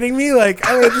you kidding me? Like,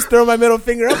 I'm going to just throw my middle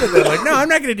finger up at them. Like, no, I'm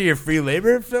not going to do your free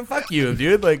labor. Fuck you,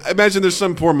 dude. Like, Imagine there's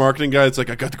some poor marketing guy that's like,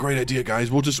 I got the great idea,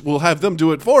 guys. We'll have them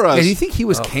do it for us. And do you think he Oh.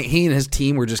 was he and his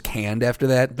team were just canned after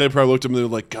that? They probably looked at him and they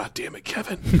were like, God damn it,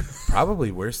 Kevin. probably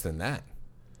worse than that.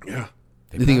 Yeah.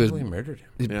 They You think it was- probably murdered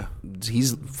him. Yeah.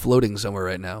 He's floating somewhere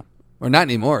right now, or not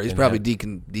anymore. He's In probably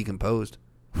heaven. decomposed.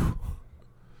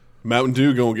 Mountain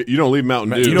Dew going get you don't leave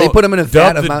Mountain Dew. You They know, put him in a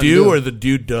vat dub of the Mountain Dew Dew. or the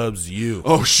Dew dubs you.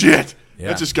 Oh shit. Yeah.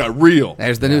 That just got real.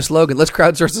 There's the new slogan. Let's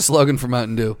crowdsource the slogan for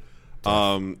Mountain Dew.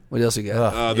 What else you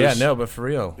got? Ugh. there's- Yeah, no, but for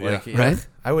real. Yeah. Like, Right?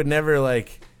 I would never,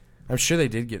 like, I'm sure they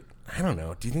did get, I don't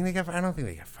know. Do you think they got, I don't think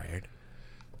they got fired.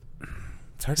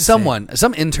 It's hard to say.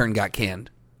 Some intern got canned.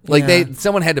 Like Yeah.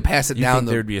 someone had to pass it You down. think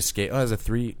there would be a scale? Oh, as a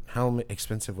how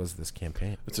expensive was this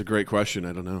campaign? That's a great question.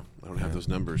 I don't know. I don't have those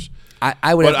numbers.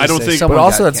 I would. But have to I don't say think- someone But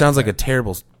also, got that sounds canned. like a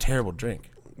terrible, terrible drink.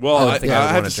 Well, Oh, I, think I I would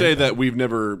have wanna to say drink that we've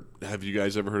never. Have you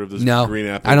guys ever heard of this No, green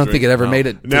apple? I don't drink? think it ever No. made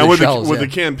it to Now the with shelves, the yeah.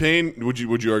 campaign, would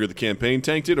you argue the campaign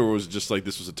tanked it, or was it just like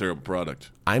this was a terrible product?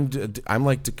 I'm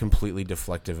like completely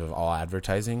deflective of all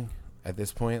advertising at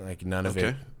this point. Like none of Okay.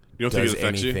 it You don't think does it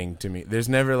affects you? anything to me. There's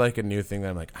never like a new thing that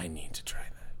I'm like, I need to try that.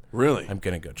 Really? I'm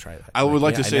gonna go try that. I would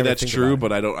like yeah, to I say never that's think true, about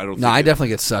but I don't. No, think I it- definitely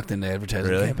get sucked into advertising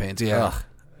Really? campaigns. Yeah, Ugh.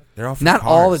 They're all for Not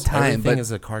all the cars. time, Everything but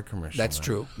is a car commercial. that's now.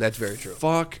 true. That's very true.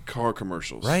 Fuck car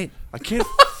commercials. Right? I can't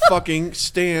fucking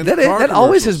stand That car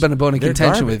always commercials. has been a bone of They're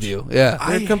contention garbage. with you. Yeah.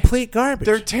 They're complete garbage.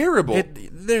 They're terrible.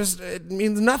 It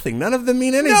means nothing. None of them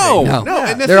mean anything. No. No,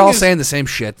 and the they're thing all is, saying the same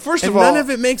shit. First And of all, none of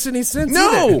it makes any sense.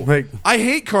 no, either. Like, I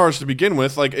hate cars to begin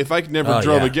with. Like, if I never Oh,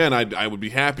 drove yeah. again, I would be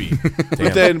happy.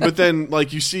 but then,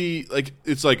 like, you see, like,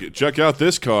 it's like, check out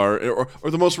this car, or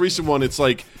the most recent one. It's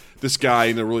like this guy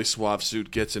in a really suave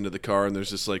suit gets into the car, and there's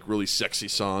this like really sexy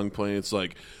song playing. It's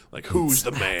like who's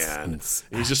the man?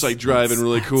 And he's just like driving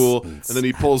really cool, and then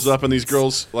he pulls up, and these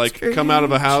girls like come out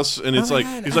of a house, and it's like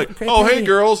he's like, oh hey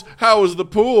girls, how was the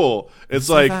pool? It's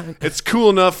like it's cool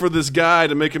enough for this guy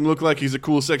to make him look like he's a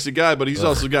cool, sexy guy, but he's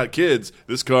also got kids.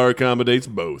 This car accommodates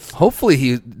both.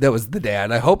 Hopefully that was the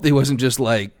dad. I hope he wasn't just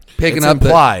like picking It's up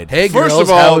implied. Hey First girls,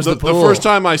 of how all, was the the pool? first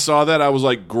time I saw that, I was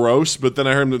like, gross. But then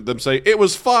I heard them say, it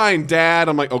was fine, Dad.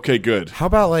 I'm like, okay, good. how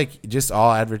about like just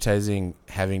all advertising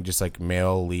having just like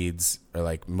male leads or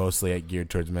like mostly like, geared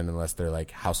towards men unless they're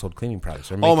like household cleaning products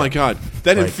or makeup. Oh my God.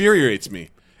 That Like- infuriates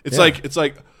me. It's Yeah.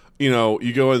 like, you know,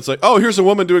 you go and it's like, oh, here's a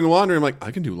woman doing laundry. I'm like, I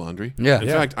can do laundry. Yeah. In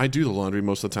Yeah. fact, I do the laundry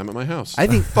most of the time at my house. I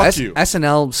think Fuck you.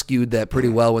 SNL skewed that pretty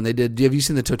well when they did. Have you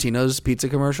seen the Totino's pizza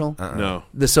commercial? No.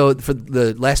 So for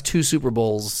the last two Super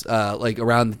Bowls, like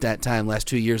around that time, last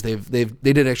 2 years, they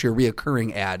did actually a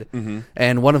reoccurring ad,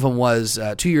 and one of them was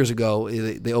 2 years ago.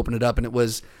 They opened it up, and it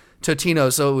was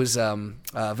Totino. So it was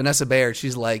Vanessa Bayer.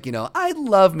 She's like, you know, I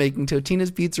love making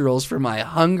Totino's pizza rolls for my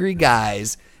hungry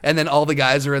guys, and then all the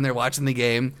guys are in there watching the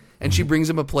game, and she brings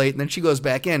them a plate, and then she goes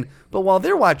back in. But while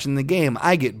they're watching the game,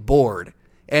 I get bored.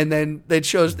 And then it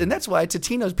shows, and that's why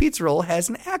Totino's Pizza Roll has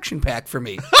an action pack for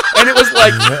me. And it was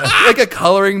like a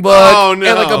coloring book, Oh, no.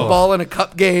 and like a ball in a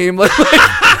cup game, and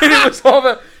it was all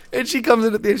the. And she comes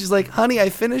in at the end. She's like, "Honey, I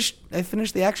finished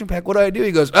the action pack. What do I do?"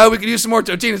 He goes, "Oh, we could use some more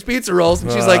Totino's Pizza Rolls."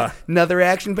 And she's like, "Another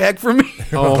action pack for me."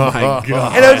 Oh my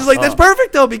God. And I was just like, "That's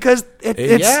perfect though, because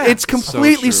it's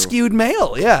completely So true. skewed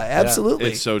male." Yeah,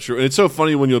 absolutely. It's so true, and it's so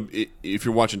funny when if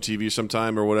you're watching TV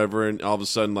sometime or whatever, and all of a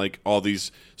sudden like all these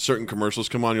certain commercials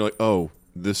come on, you're like, oh,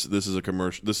 this is a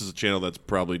commercial. This is a channel that's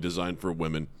probably designed for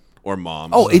women or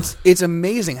moms. Oh, it's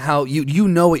amazing how you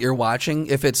know what you're watching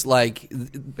if it's like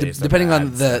depending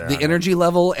on the energy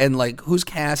level and like who's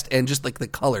cast and just like the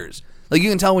colors. Like you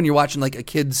can tell when you're watching like a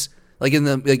kids like in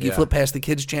the like you flip past the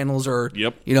kids channels or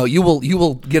Yep. you know you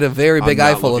will get a very big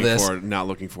eye full of this Not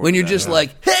looking for when it you're that. just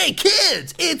like, hey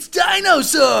kids, it's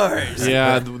dinosaurs.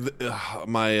 Yeah,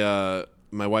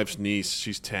 my wife's niece,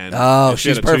 she's 10. Oh, and she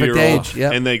had she's a perfect 2-year-old, age,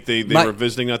 yep. And they My- were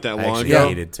visiting not that I long actually ago,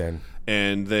 hated 10.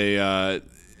 and they had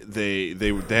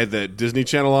that Disney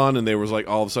Channel on, and they was like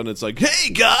all of a sudden it's like,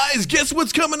 hey guys, guess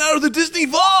what's coming out of the Disney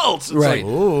vaults? It's Right.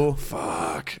 like, Ooh.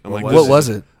 fuck. I'm like, What was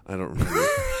it? I don't remember.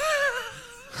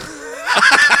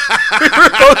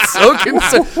 So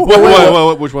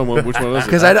concerned Which one was it?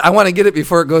 because I want to get it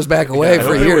before it goes back away I for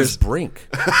hope it was years. Brink.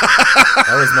 That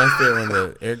was my favorite one.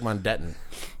 The Eric Mondetton.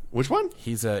 Which one?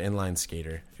 He's an inline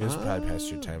skater. He was probably past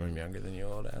your time. I'm younger than you,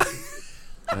 old ass.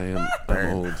 I'm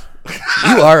old.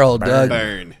 You are old, Doug.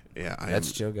 Burn. Yeah,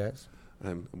 That's chill, guys.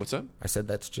 what's up? I said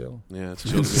that's chill. Yeah, it's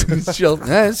children. It's chill.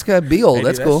 Yeah, it's gotta be old. Hey,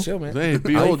 That's dude, cool. chill, man. Hey,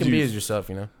 be All you old, can you- be is yourself,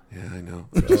 you know. Yeah, I know.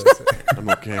 I'm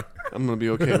okay. I'm gonna be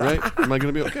okay, right? Am I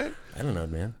gonna be okay? I don't know,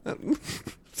 man.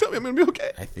 Tell me I'm gonna be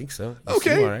okay. I think so. You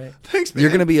Okay. seem all right. Thanks, man.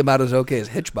 You're gonna be about as okay as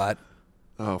Hitchbot.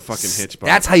 Oh, fucking Hitchbot.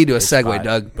 That's how you do a segue, Hitchbot.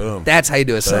 Doug. Boom. That's how you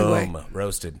do a segue. Boom.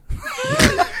 Roasted.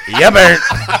 Yeah, Bert.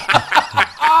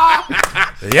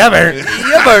 Yeah, Bert.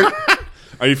 Yeah, Bert.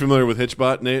 Are you familiar with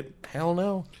Hitchbot, Nate? Hell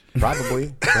no.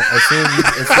 Probably. as soon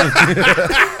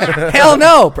Hell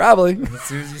no, probably. as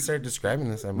you start describing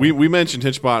this, I'm We mentioned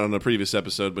Hitchbot on a previous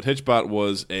episode, but Hitchbot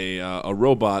was a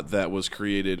robot that was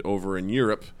created over in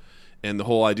Europe, and the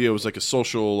whole idea was like a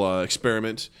social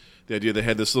experiment. The idea they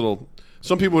had this little.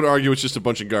 Some people would argue it's just a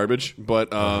bunch of garbage, but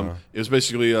it was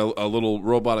basically a little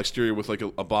robot exterior with like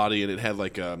a body, and it had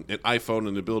like an iPhone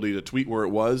and the ability to tweet where it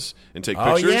was and take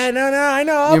Oh pictures. yeah, no, I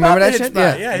know. All You remember about that the shit?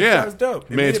 Hitchbot. Yeah. Yeah, that was dope.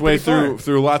 It Made its it way pretty far.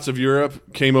 through lots of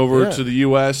Europe, came over Yeah. to the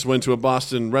U.S., went to a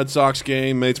Boston Red Sox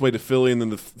game, made its way to Philly, and then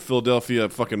the Philadelphia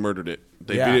fucking murdered it.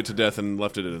 They Yeah. beat it to death and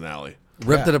left it in an alley.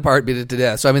 Ripped it apart, beat it to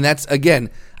death. So I mean, that's again.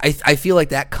 I feel like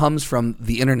that comes from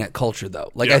the internet culture,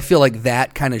 though. Like Yeah. I feel like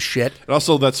that kind of shit. And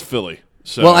also, that's Philly.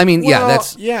 So Well, I mean, yeah, Well,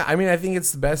 that's yeah. I mean, I think it's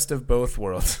the best of both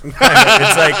worlds. It's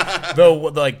like the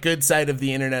like good side of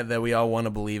the internet that we all want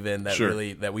to believe in. That Sure.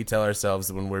 really that we tell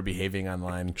ourselves when we're behaving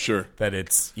online. Sure. That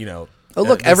it's Oh,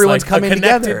 look, it's everyone's like coming a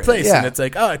connected together. place, Yeah. and it's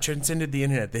like, oh, it transcended the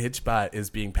internet. The Hitchbot is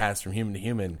being passed from human to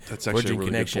human. That's actually forging a really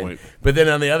good connection. point. But then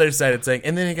on the other side, it's like,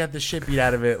 and then it got the shit beat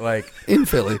out of it, like in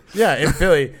Philly. yeah, in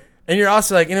Philly. And you're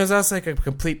also like, and it was also like a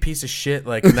complete piece of shit.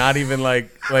 Like not even like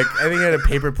I think it had a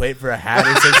paper plate for a hat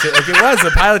or some shit. Like it was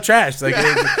a pile of trash. Like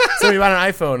somebody bought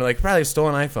an iPhone, like probably stole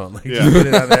an iPhone. Like just put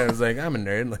it on there. I was like, I'm a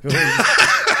nerd. Like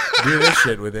do this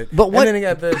shit with it. But what? And then he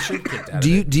got the shit kicked out. Do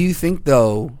you think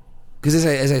though? Because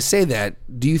as I say that,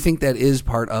 do you think that is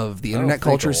part of the internet think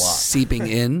culture a lot. seeping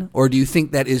in, or do you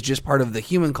think that is just part of the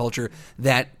human culture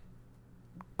that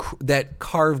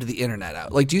carved the internet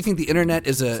out? Like, do you think the internet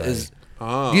is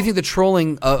do you think the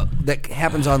trolling that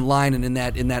happens online and in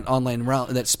that online realm,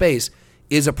 in that space,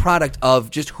 is a product of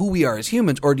just who we are as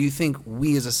humans, or do you think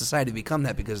we as a society become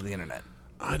that because of the internet?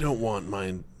 I don't want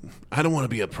to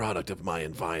be a product of my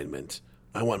environment.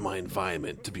 I want my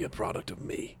environment to be a product of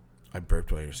me. I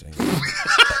burped while you were saying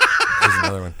that. There's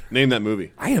another one. Name that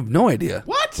movie. I have no idea.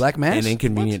 What? Black Mass? An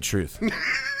Inconvenient Truth.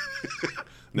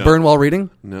 No. Burn while reading?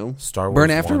 No. Star Wars.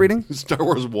 Burn after 1. reading? Star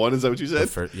Wars 1, is that what you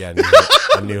said? Yeah,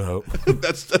 A New Hope.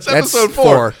 That's That's episode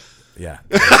 4. Yeah.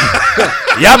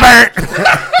 Yeah, burnt.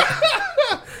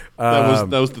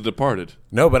 That was The Departed.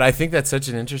 No, but I think that's such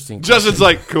an interesting. Justin's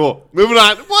like, cool. Moving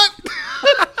on. What?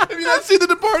 Have you not seen The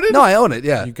Departed? No, I own it,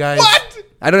 yeah. You guys. What?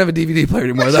 I don't have a DVD player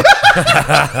anymore, though.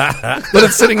 But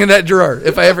it's sitting in that drawer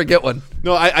if I ever get one.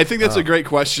 No, I think that's a great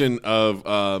question of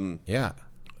Yeah.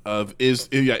 is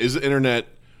the internet,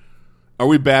 are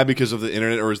we bad because of the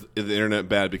internet, or is the internet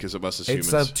bad because of us as It's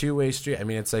humans? a two-way street. I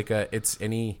mean, it's like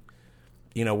we're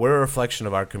a reflection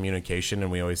of our communication,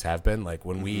 and we always have been. Like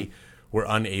when we were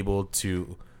unable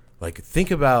to, like, think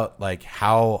about like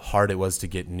how hard it was to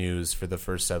get news for the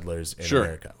first settlers in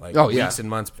America. Like weeks and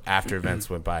months after events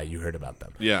went by, you heard about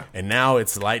them. Yeah. And now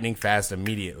it's lightning fast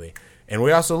immediately. And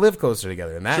we also live closer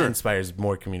together, and that inspires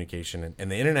more communication.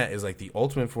 And the internet is like the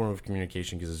ultimate form of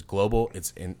communication because it's global,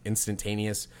 it's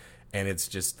instantaneous, and it's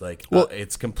just like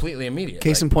it's completely immediate.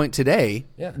 Case in point, today,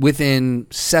 within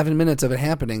 7 minutes of it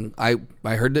happening, I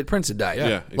heard that Prince had died.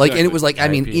 Yeah, Like, and it exactly. was like, I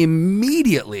mean,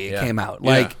 immediately it came out.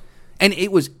 Like, and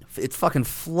it fucking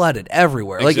flooded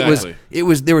everywhere. Like Exactly.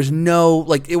 there was no,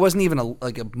 like, it wasn't even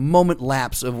a moment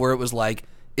lapse of where it was like,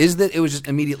 it was just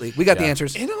immediately, we got the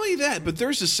answers. And not only that, but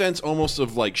there's a sense almost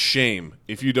of like shame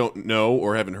if you don't know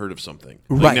or haven't heard of something.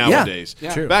 Right, Like nowadays.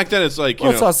 yeah. True. Back then it's like,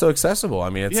 Well, it's also accessible. I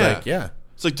mean, it's like,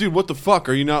 It's like, dude, what the fuck?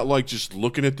 Are you not like just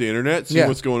looking at the internet, seeing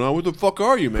what's going on? What the fuck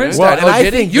are you, man? Prince Well, died. and Oh, I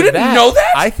did he? think You didn't know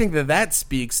that? I think that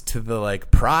speaks to the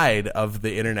like pride of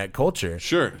the internet culture.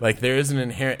 Sure. Like there is an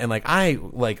inherent, and like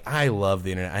I love the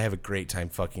internet. I have a great time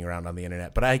fucking around on the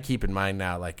internet, but I keep in mind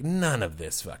now like none of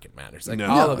this fucking matters. Like No.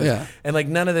 all of it, Yeah. and like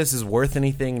none of this is worth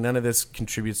anything. None of this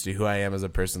contributes to who I am as a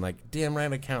person. Like damn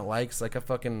right, I count likes. Like I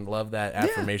fucking love that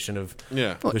affirmation of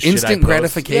Yeah. the Well, shit I instant post.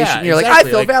 gratification. Yeah, You're like,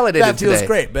 exactly. I feel validated That feels today.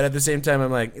 great, but at the same time,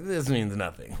 I'm like, this means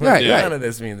nothing. Right, right. None of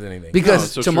this means anything. Because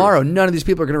it's so tomorrow, none of these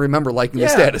people are going to remember liking the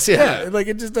status. Yeah. like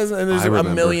it just doesn't. And there's I a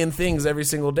remember. million things every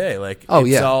single day. Like Oh, it's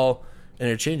yeah. all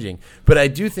interchanging. But I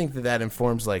do think that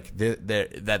informs like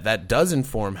that does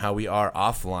inform how we are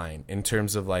offline in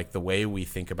terms of like the way we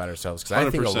think about ourselves. Because I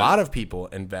think a 100%. lot of people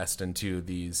invest into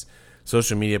these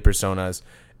social media personas,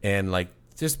 and like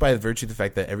just by the virtue of the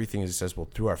fact that everything is accessible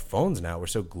through our phones now, we're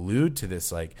so glued to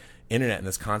this like internet and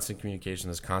this constant communication,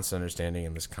 this constant understanding,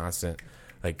 and this constant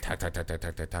like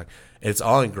talk. It's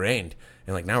all ingrained,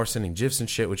 and like now we're sending GIFs and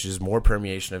shit, which is more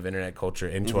permeation of internet culture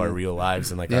into our real lives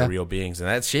and like Yeah. our real beings, and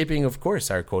that's shaping, of course,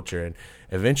 our culture, and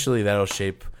eventually that'll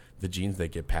shape the genes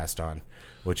that get passed on,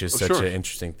 which is such sure. an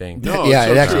interesting thing. No, Yeah,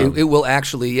 it's so it will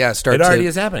actually start It already to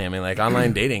is happening. I mean, like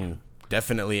online dating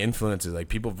definitely influences. Like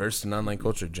people versed in online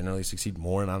culture generally succeed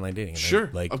more in online dating. And Sure,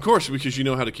 like of course, because you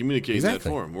know how to communicate in that Exactly.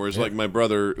 form. Whereas, like my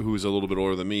brother, who's a little bit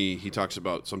older than me, he talks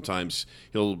about sometimes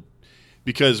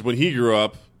because when he grew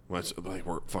up, like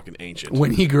we're fucking ancient.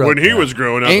 when he grew up. When he was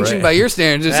growing up, Ancient right? by your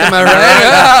standards, am I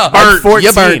right? I'm Yeah. 14.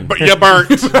 You burnt. But you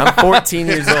burnt. I'm 14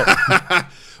 years old.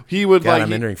 He would God, like.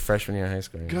 I'm entering freshman year of high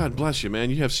school. God bless you, man.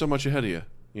 You have so much ahead of you.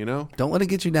 You know. Don't let it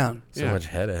get you down. So Yeah. much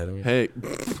head ahead of me. Hey,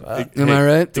 Am I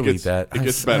right? Delete that. It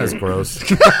gets That was better. gross.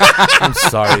 I'm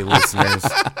sorry, listeners.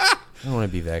 I don't want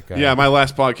to be that guy. Yeah, my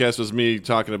last podcast was me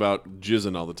talking about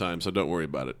jizzing all the time, so don't worry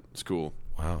about it. It's cool.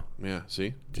 Wow. Yeah,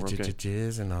 see? We're okay.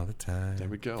 Jizzing all the time. There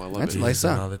we go. I love That's it. nice. Jizzing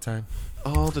song. all the time.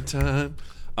 All the time.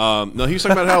 No, he was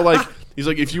talking about how, like, he's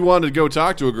like, if you wanted to go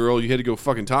talk to a girl, you had to go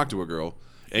fucking talk to a girl.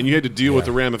 And you had to deal with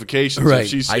the ramifications. Right. If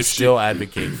she's, I if she- still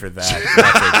advocate for that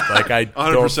method. Like I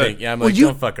don't 100%. think. Yeah, I'm Well, like,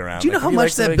 don't fuck around. Do you know Like, how if much like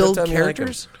that somebody, go builds tell me you like 'em.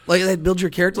 characters? Like that builds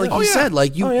your character, like you yeah. said.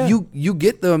 Like you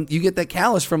get them, you get that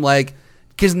callus from like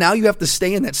because now you have to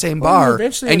stay in that same bar,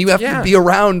 eventually and you have to be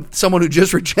around someone who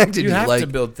just rejected you. You have like, to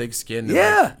build thick skin.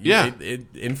 Yeah. It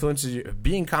influences you.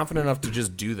 Being confident enough to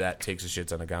just do that takes a shit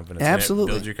ton of confidence. Absolutely. And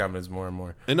it builds your confidence more and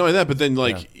more. And not only that, but then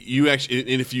you actually,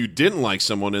 and if you didn't like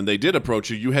someone and they did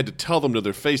approach you, you had to tell them to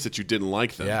their face that you didn't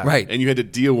like them. Yeah. Right. And you had to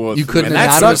deal with. You couldn't And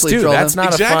that sucks anonymously too. troll That's them.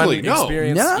 not Exactly. a No. fun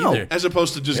experience No. either. as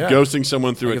opposed to just Yeah. ghosting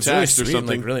someone through Like, a it's really text or sweet and,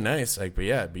 something. like, really nice. Like, but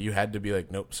you had to be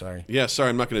like, nope, sorry. Yeah, sorry,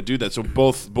 I'm not going to do that. So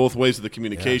both ways of the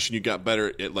communication, you got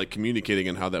better at like communicating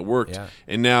and how that worked. Yeah.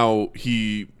 And now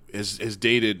he has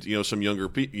dated some younger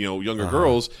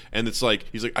girls, and it's like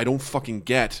he's like, I don't fucking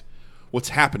get what's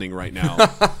happening right now.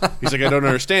 He's like, I don't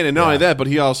understand. And not only that, but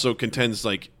he also contends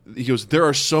he goes, there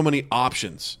are so many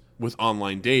options with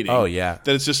online dating. Oh, yeah.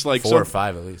 that it's just like 4 or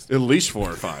 5 at least. At least 4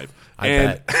 or 5. I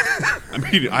bet. I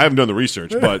mean, I haven't done the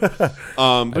research, but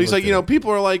he's like,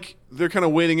 people are like, they're kind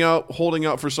of holding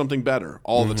out for something better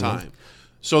all the time.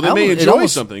 So they may enjoy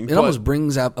something. It almost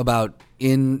brings up about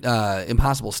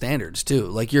impossible standards too.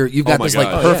 Like you've got my this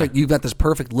God. perfect. You've got this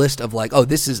perfect list of like, oh,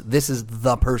 this is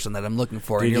the person that I'm looking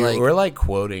for. Dude, and you're like, we're like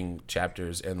quoting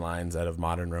chapters and lines out of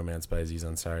Modern Romance by Aziz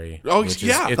Ansari. Oh, which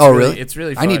yeah. It's Oh, really? really? It's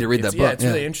really I fun. need to read that book, Yeah, it's yeah.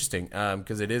 really interesting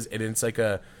because it is, and it's like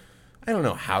I don't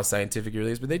know how scientific it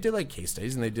really is, but they did like case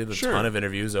studies and they did a ton of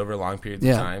interviews over long periods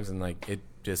of times, and like it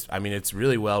just, I mean, it's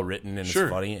really well written and it's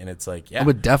funny, and it's like, I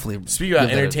would definitely speak about give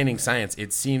that a- entertaining science.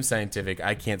 It seems scientific.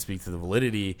 I can't speak to the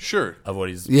validity of what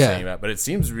he's Yeah. saying about, but it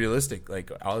seems realistic.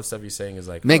 Like all the stuff he's saying is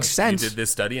like Makes you sense. did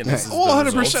this study and this is Well, the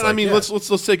 100%. results. I Like, mean, yeah.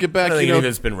 let's take it back. I don't think You any know, of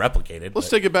it's been replicated. let's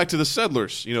but- take it back to the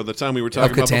Settlers. You know, the time we were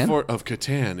talking about Catan? before of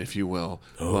Catan, if you will.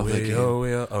 Love that game.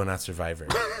 Oh, not Survivor.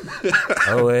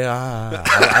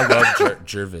 I love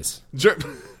Jervis.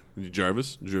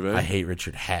 Jarvis, Gervais. I hate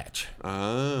Richard Hatch.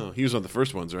 Oh, he was on the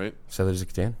first ones, right? Settlers of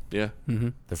Catan, Yeah,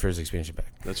 the first expansion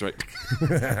pack. that's right.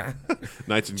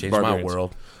 Knights and Changed my Barbarians.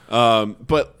 world.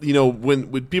 But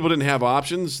when people didn't have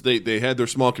options, they had their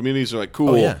small communities. They're like, cool.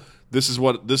 Oh, yeah. This is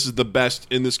the best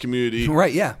in this community.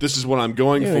 Right, yeah. This is what I'm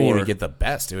going You didn't for. even get the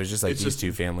best. It was just like It's these just-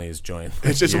 two families joined.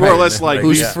 It's more or less like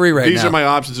Who's free right these now? are my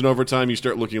options, and over time you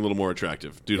start looking a little more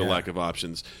attractive due to lack of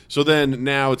options. So then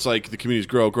now it's like the communities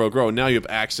grow. And now you have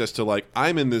access to like,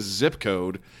 I'm in this zip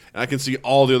code, and I can see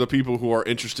all the other people who are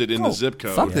interested in the zip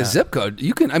code. Fuck the zip code.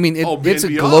 You can. I mean, it's a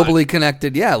beyond. globally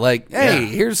connected. Yeah, like, hey, Yeah.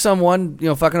 here's someone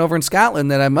fucking over in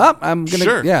Scotland that I'm gonna.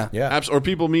 Sure. Yeah. Or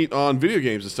people meet on video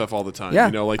games and stuff all the time. Yeah,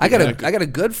 Like I got connected. a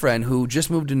good friend who just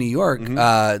moved to New York.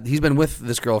 He's been with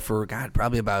this girl for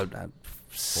probably about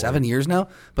 7 years now.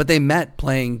 But they met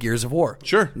playing Gears of War.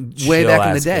 Sure. way back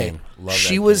in the Chill-ass day. game. Love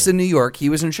She that was game. in New York. He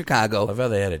was in Chicago. Love how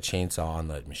they had a chainsaw on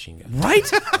the machine gun. Right?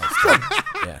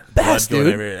 Yeah, Best, Blood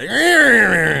going dude.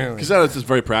 everywhere. Because that is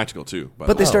very practical too. By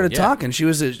But they the way. started yeah. talking. She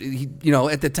was, at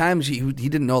the time, he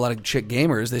didn't know a lot of chick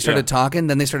gamers. They started talking.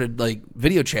 Then they started like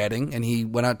video chatting, and he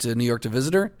went out to New York to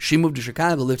visit her. She moved to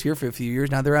Chicago, lived here for a few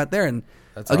years. Now they're out there, and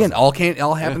again, all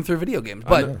happened through video games.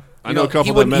 But I know a couple he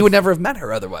that would, met- he would never have met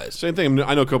her otherwise. Same thing.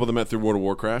 I know a couple that met through World of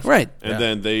Warcraft, Right. And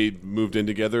then they moved in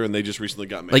together, and they just recently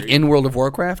got married. Like in World of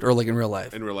Warcraft or like in real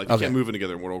life? in real life, you Okay. can't move in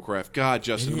together in World of Warcraft. God,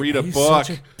 Justin, read a Are you book.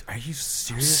 Are you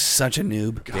serious? Such a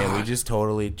noob. Yeah, we just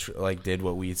totally did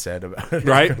what we said about it.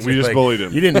 Right? We just Like, bullied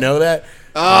him. You didn't know that?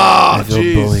 Ah, feel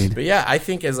jeez. bullied. But yeah, I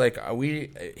think as like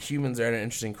we humans are at an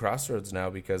interesting crossroads now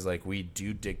because like we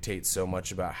do dictate so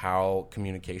much about how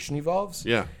communication evolves.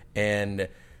 Yeah. And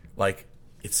like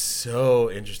it's so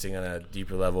interesting on a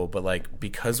deeper level, but like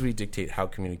because we dictate how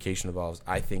communication evolves,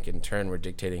 I think in turn we're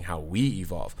dictating how we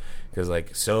evolve because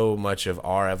like so much of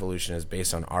our evolution is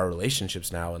based on our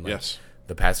relationships now, and like Yes.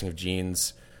 the passing of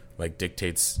genes like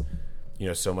dictates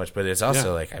so much, but it's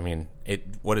also like, I mean,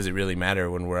 what does it really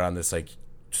matter when we're on this like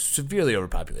severely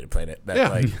overpopulated planet that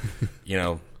like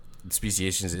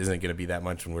speciation isn't going to be that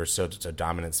much when we're such a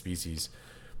dominant species,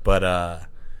 but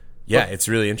yeah, it's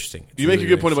really interesting. You make a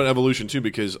good point about evolution too,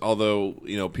 because although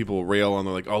people rail on,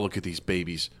 they're like, "Oh, look at these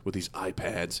babies with these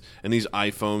iPads and these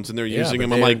iPhones, and they're using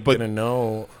them." I'm like, "But gonna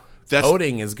know that's-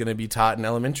 coding is going to be taught in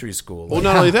elementary school." well, Like,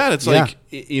 not only that, it's Yeah.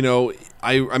 like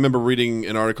I remember reading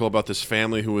an article about this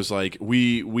family who was like,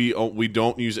 "We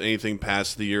don't use anything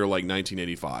past the year like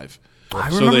 1985." I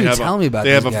remember you telling me about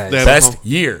these guys. best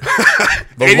year,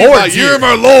 the 85, Lord's year year. of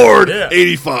our Lord, Yeah.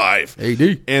 85.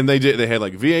 AD. And they had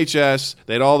like VHS.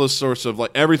 They had all those sorts of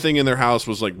like everything in their house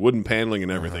was like wooden paneling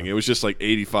and everything. It was just like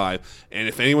 85. And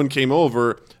if anyone came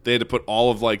over, they had to put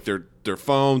all of like their their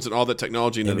phones and all that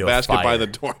technology into the Into a basket by fire. the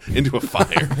door into a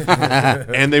fire,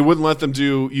 and they wouldn't let them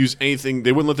use anything.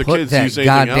 They wouldn't let their Put kids that use anything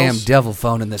goddamn else. devil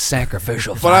phone in the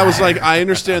sacrificial fire. But I was like, I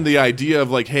understand the idea of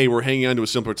like, hey, we're hanging on to a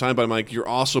simpler time. But I'm like, you're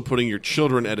also putting your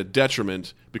children at a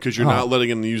detriment because you're not letting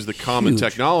them use the common Huge.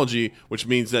 technology, which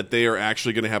means that they are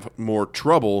actually going to have more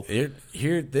trouble.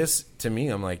 This to me,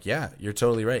 I'm like, yeah, you're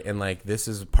totally right, and like this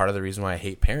is part of the reason why I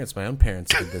hate parents. My own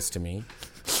parents did this to me.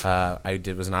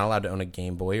 Was not allowed to own a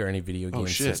Game Boy or any video game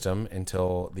shit. system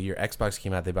until the year Xbox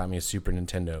came out. They bought me a Super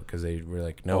Nintendo because they were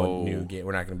like, no new game.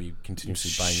 We're not going to be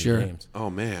continuously buying Sure. new games. Oh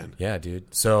man! Yeah,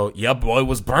 dude. So yeah, boy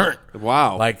was burnt.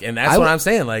 Wow. Like, and that's what I'm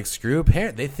saying. Like, screw a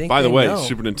parent. They think. By the they way, know.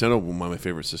 Super Nintendo, one of my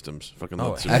favorite systems. Fucking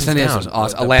love Super that's Nintendo. SNES Down. was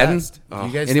awesome. The Aladdin? best. You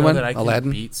guys Anyone? know that I can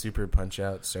Aladdin? beat Super Punch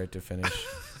Out start to finish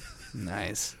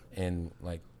nice. in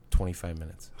like 25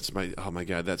 minutes. That's oh my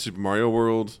god, that Super Mario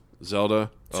World, Zelda,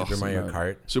 Super Mario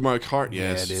Kart, Super Mario Kart,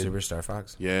 yes, dude. Super Star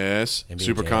Fox. yes, NBA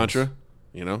Super Jams. Contra,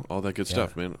 all that good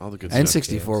stuff, man, all the good stuff.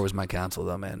 N64 was my console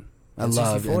though, man. I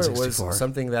loved N64 N64. was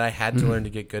something that I had to learn to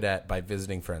get good at by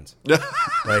visiting friends.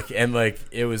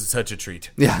 It was such a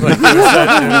treat. Yeah. It was just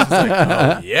like,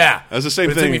 oh, yeah. That's the same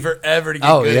But it took thing. me forever to get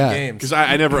Oh, good yeah. at games. Because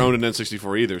I never owned an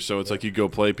N64 either, so it's like you go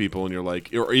play people and you're like,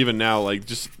 or even now, like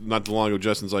just not too long ago,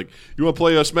 Justin's like, "You want to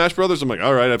play Smash Brothers?" I'm like,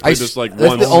 "All right, I played this like that's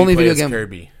once." the only Play video as game.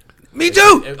 Kirby. Me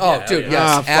too. Yeah, Oh, dude, yeah.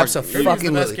 yes, Ah, fuck. Kirby's the best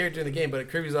absolutely. character in the game, but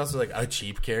Kirby's also like a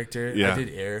cheap character. Yeah. I did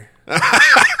air.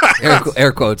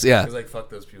 Air quotes, yeah. I was like, fuck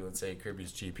those people that say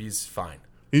Kirby's cheap. He's fine.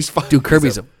 He's fine. Dude,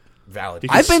 Kirby's a. Valid.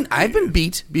 I've been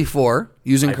beat before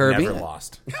using I've Kirby. never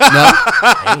lost No,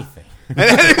 anything.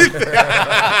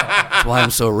 that's why I'm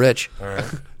so rich.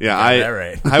 Yeah, that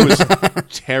right. I was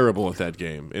terrible at that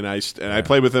game, and I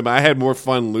played with him. I had more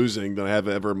fun losing than I have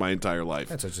ever in my entire life.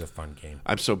 That's just a fun game.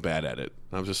 I'm so bad at it.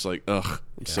 I'm just like, ugh,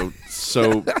 I'm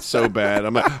so bad.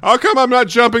 I'm like, how come I'm not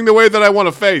jumping the way that I want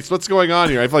to face? What's going on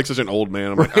here? I feel like such an old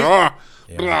man. I'm like, ugh.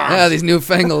 Yeah, these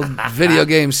newfangled video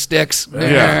game sticks.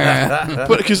 Yeah,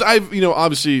 but because I've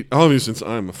obviously since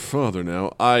I'm a father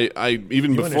now, I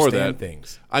even You before understand that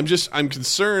things. I'm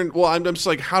concerned. Well, I'm just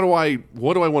like,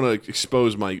 what do I want to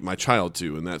expose my child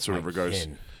to in that sort of regards?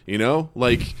 kin.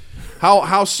 Like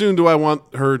how soon do I want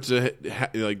her to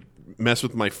like mess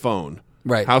with my phone?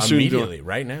 Right. How soon? Immediately,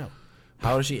 right now.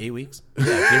 How old is she? 8 weeks? Yeah,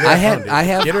 give her I a had- phone, dude. I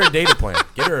have- Get her a data plan.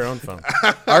 Get her her own phone.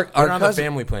 Our Put her on the cousin,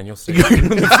 family plan. You'll see.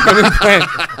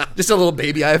 just a little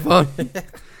baby iPhone.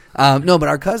 No, but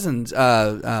our cousins,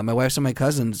 my wife's and my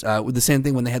cousins, with the same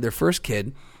thing when they had their first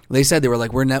kid. They said they were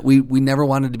like, we never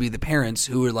wanted to be the parents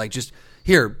who were like, just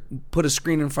here, put a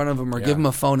screen in front of them or give them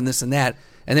a phone and this and that.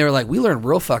 And they were like, we learned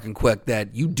real fucking quick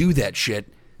that you do that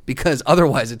shit because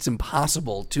otherwise it's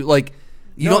impossible to like.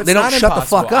 They don't shut the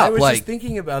fuck up. I was like, just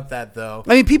thinking about that though.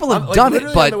 I mean, people have done it,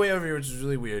 literally but on the way over here, which is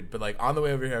really weird. But like on the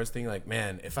way over here, I was thinking like,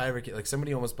 man, if I ever get like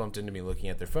somebody almost bumped into me looking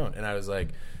at their phone, and I was like,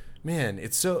 man,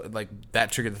 it's so like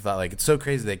that triggered the thought like it's so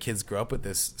crazy that kids grow up with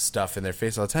this stuff in their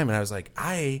face all the time. And I was like,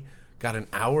 I got an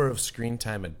hour of screen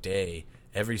time a day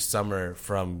every summer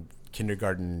from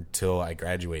kindergarten till I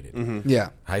graduated yeah.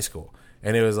 high school,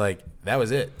 and it was like that was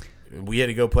it. We had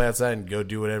to go play outside and go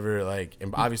do whatever. Like,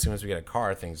 and obviously, once we got a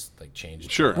car, things like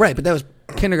changed. Sure. Right, but that was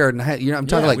kindergarten. I'm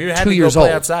talking like we had 2 to years go play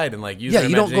old. outside and like use Yeah, our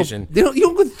you don't go. imagination. You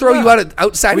don't go throw you out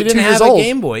outside We at 2 didn't years have old. a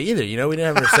Game Boy either. We didn't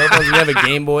have our cell phones. We didn't have a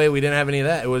Game Boy. We didn't have any of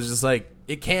that. It was just like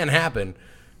it can happen.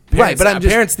 Right, but I'm just-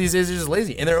 parents these days are just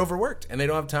lazy and they're overworked and they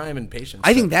don't have time and patience.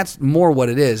 I think that's more what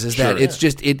it is. Is that Sure. it's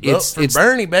just it's for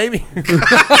Bernie, baby.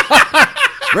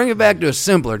 bring it back to a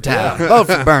simpler town. Vote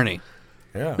for Bernie.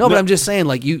 Yeah. No, but I'm just saying,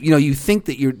 like you think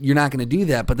that you're not going to do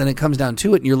that, but then it comes down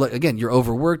to it, and you're like, again, you're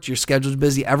overworked, your schedule's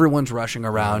busy, everyone's rushing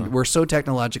around. We're so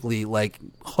technologically like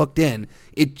hooked in,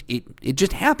 it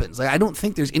just happens. Like I don't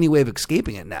think there's any way of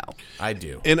escaping it now. I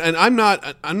do. And I'm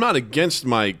not against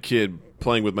my kid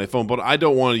playing with my phone, but I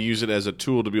don't want to use it as a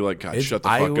tool to be like, God, shut the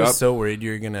fuck I was up. so worried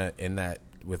you're gonna end that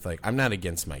with like I'm not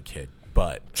against my kid,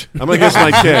 but I'm not against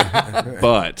my kid,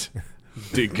 but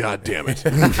God damn it,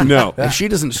 no. If she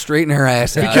doesn't straighten her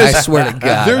ass out, I swear to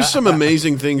God. There's some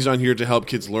amazing things on here to help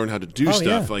kids learn how to do stuff.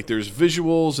 yeah. Like there's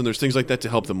visuals and there's things like that to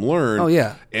help them learn. Oh,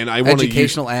 yeah. And I want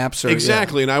Educational apps or-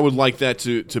 exactly. And I would like that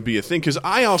to be a thing because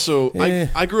I also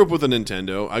I grew up with a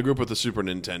Nintendo. I grew up with a Super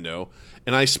Nintendo,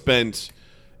 and I spent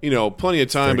plenty of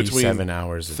time between 37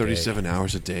 hours a day. 37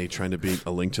 hours a day trying to beat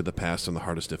A Link to the Past on the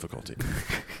hardest difficulty.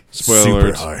 Spoiler Super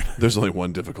alert, hard. there's only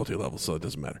one difficulty level, so it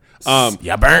doesn't matter.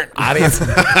 You burnt, audience.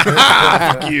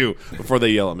 Fuck you, before they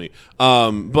yell at me.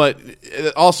 But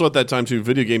also at that time, too,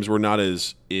 video games were not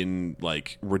as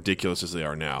ridiculous as they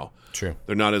are now. True.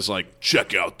 They're not as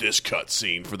check out this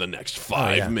cutscene for the next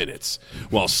 5 yeah. minutes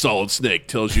while Solid Snake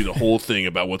tells you the whole thing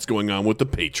about what's going on with the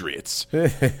Patriots.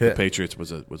 The Patriots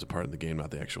was a part of the game,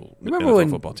 not the actual NFL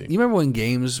football team. You remember when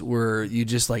games where you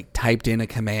just typed in a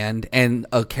command and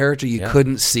a character you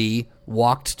couldn't see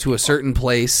walked to a certain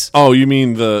place? Oh, you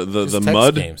mean the text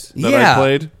mud games. that I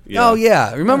played? Yeah. Oh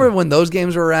yeah. Remember when those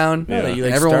games were around? Yeah. You,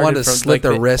 And everyone wanted to started from, slit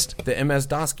their the, wrist. The MS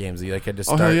DOS games, you had to hell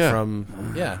start yeah.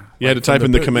 from You had to type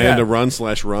in the command to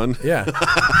run/run. Yeah.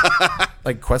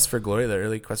 Like Quest for Glory, the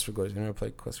early Quest for Glory. You ever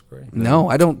played Quest for Glory? No,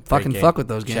 I don't Great fucking game. fuck with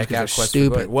those games Check out because they're Quest for Glory.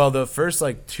 stupid. Well, the first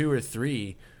 2 or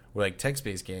 3 were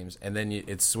text-based games, and then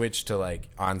it switched to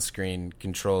on-screen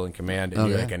control and command, and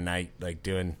you're Okay. a knight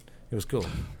doing. It was cool.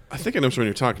 I think I know which one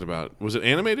you're talking about. Was it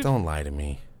animated? Don't lie to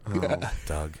me,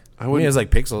 Doug. I mean, wouldn't- it was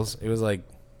pixels. It was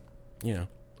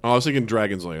Oh, I was thinking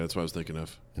Dragon's Lair. That's what I was thinking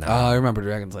of. no. I remember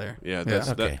Dragon's Lair. Yeah,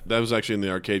 Okay. that was actually in the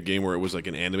arcade game where it was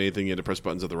an anime thing. You had to press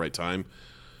buttons at the right time.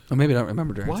 Oh, maybe I don't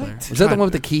remember Dragon's What? Lair. Was that the one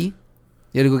with the key?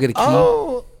 You had to go get a key?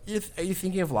 Oh, are you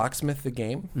thinking of Locksmith the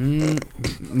game?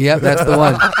 Yeah, that's the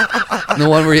one. The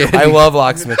one where you had I to- love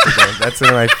Locksmith the game. That's one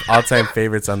of my all-time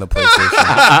favorites on the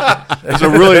PlayStation. It's a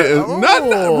really not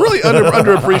really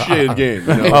underappreciated game.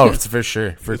 Oh, it's for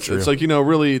sure. For It's true.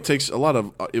 really it takes a lot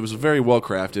of. It was very well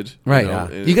crafted. Right.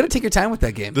 And You got to take your time with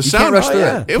that game. the You sound. can't rush through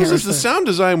yeah. it. It was Can't just the sound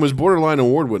design was borderline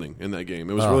award winning in that game.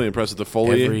 It was really impressive. The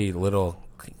Foley. Every little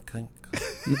clink, clink,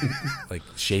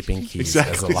 shaping keys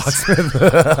Exactly. as a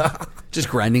locksmith. Just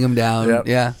grinding them down. Yep.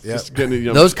 Yeah. Just getting,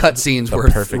 Those cutscenes were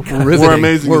perfect cut. riveting. Were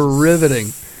amazing. Were riveting.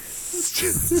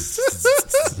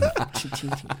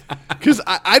 Because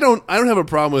I don't have a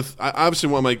problem with. I obviously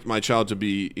want my child to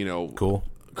be cool,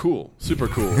 super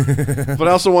cool. But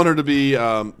I also want her to be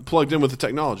plugged in with the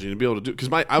technology and be able to do. Because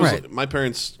my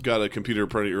parents got a computer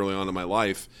pretty early on in my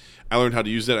life. I learned how to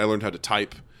use that. I learned how to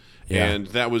type, and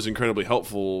that was incredibly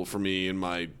helpful for me in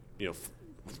my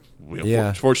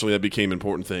Fortunately, that became an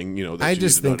important thing. That I you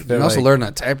just need to know think how to that You also learned on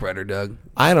a typewriter, Doug.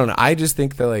 I don't know. I just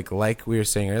think that like we were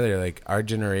saying earlier, our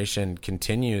generation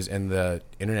continues and the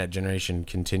internet generation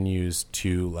continues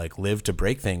to live to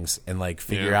break things and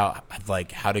figure out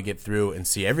how to get through and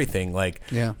see everything.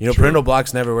 Parental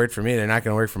blocks never worked for me. They're not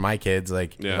going to work for my kids.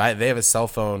 If they have a cell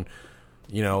phone,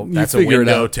 that's a figure it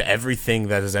window out. to everything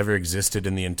that has ever existed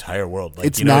in the entire world.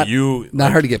 It's not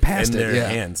hard to get past in it, their yeah.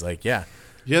 hands.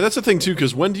 Yeah, that's the thing too.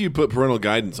 Because when do you put parental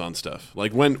guidance on stuff?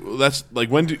 When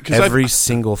do? Cause Every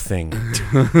single thing.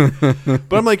 But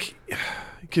I'm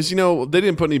because they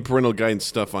didn't put any parental guidance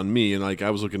stuff on me, and I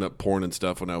was looking up porn and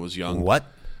stuff when I was young. What?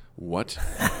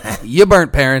 You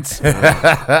burnt parents.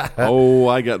 Oh,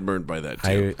 I got burned by that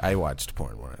too. I watched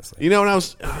porn when I was When I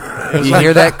was, You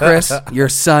hear that, Chris? Your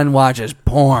son watches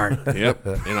porn. yep,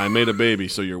 and I made a baby,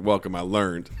 so you're welcome. I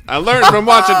learned from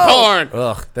watching porn.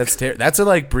 Ugh, that's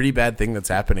a pretty bad thing that's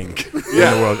happening in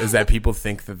the world is that people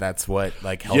think that that's what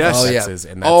healthy Yes. sex Oh, yeah. is,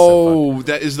 and that's so fun.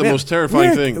 That is the most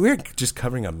terrifying thing. We're just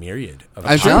covering a myriad of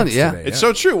I'm telling topics you, yeah. today, It's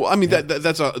so true. I mean,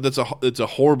 that's a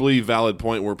horribly valid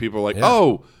point where people are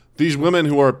oh, these women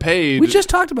who are paid. We just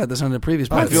talked about this on the previous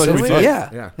podcast. I feel like we did.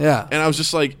 Yeah. And I was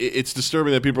just it's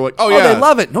disturbing that people are Oh, yeah, they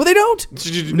love it. No, they don't.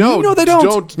 No, they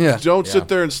don't. Yeah. Don't sit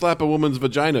there and slap a woman's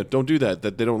vagina. Don't do that.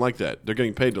 That they don't like that. They're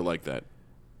getting paid to like that.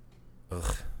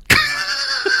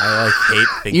 I hate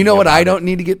thinking. You know what about I it. don't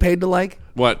need to get paid to like?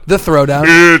 What? The throwdown.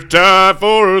 It's time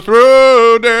for a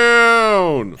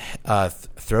throwdown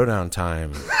Throwdown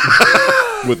time,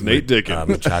 with Nate Dickin.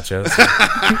 muchachos.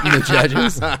 The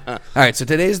judges. All right, so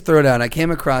today's throwdown. I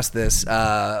came across this You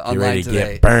online ready to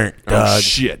today. get burnt, Oh Doug?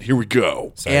 shit! Here we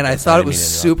go. Sorry, And I that's thought not it was mean to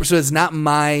interrupt. super. So it's not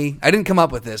my. I didn't come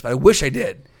up with this, but I wish I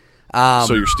did.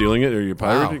 So you're stealing it, or you're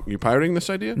pirating? Wow. You pirating this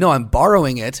idea? No, I'm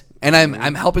borrowing it, and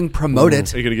I'm helping promote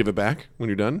it. Are you gonna give it back when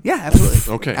you're done? Yeah,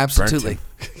 absolutely. Okay. absolutely.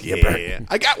 Yeah.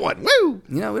 I got one. Woo!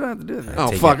 You know, we don't have to do it.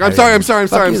 Oh Take fuck! it. I'm sorry. I'm sorry. I'm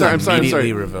Fuck sorry. I'm you sorry. then. I'm sorry. I'm Immediately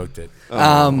sorry. revoked it.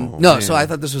 No, so I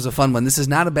thought this was a fun one. This is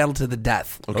not a battle to the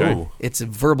death. Okay. Oh. It's a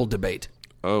verbal debate.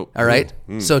 Oh. All right.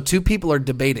 So two people are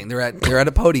debating. They're at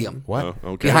a podium. What? Oh,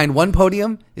 okay. Behind one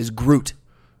podium is Groot.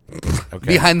 Okay.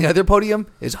 Behind the other podium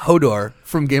is Hodor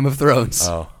from Game of Thrones.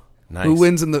 Oh, nice. Who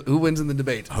wins in the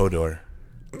debate? Hodor.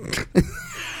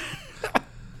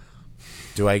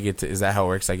 Do I get to? Is that how it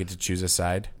works? I get to choose a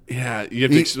side. Yeah. You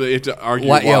have to argue.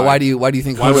 Why do you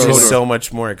think Why would Hodor? Groot Hodor- is so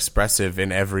much more expressive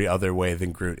in every other way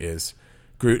than Groot is.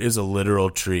 Groot is a literal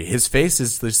tree. His face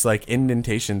is just like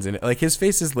indentations in it. Like his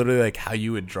face is literally like how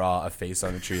you would draw a face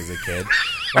on a tree as a kid.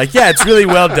 Like, yeah, it's really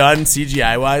well done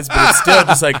CGI wise, but it's still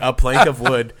just like a plank of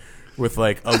wood with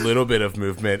like a little bit of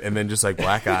movement and then just like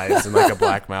black eyes and like a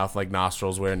black mouth, like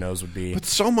nostrils where a nose would be. But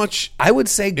so much. I would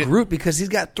say Groot because he's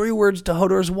got 3 words to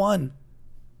Hodor's 1.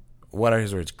 What are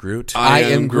his words? Groot? I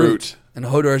am Groot. And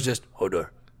Hodor is just Hodor.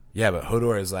 Yeah, but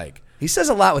Hodor is like... He says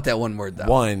a lot with that one word, though.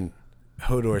 1,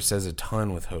 Hodor says a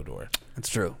ton with Hodor. That's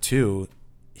true. 2,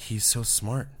 he's so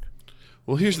smart.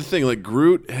 Well, here's the thing. Like,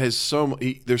 Groot has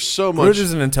there's so much. Groot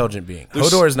is an intelligent being.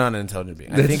 Hodor is not an intelligent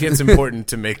being. I think it's important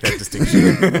to make that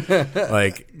distinction.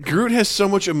 Like, Groot has so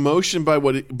much emotion by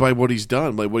what he's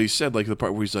done, like what he said, like the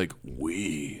part where he's like,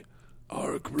 "We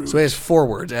are Groot." So he has 4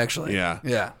 words, actually. Yeah.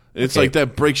 Yeah. It's like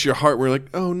that breaks your heart. We're like,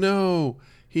 "Oh no,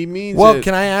 he means well, it."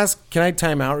 can I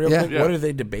time out real quick? Yeah. What are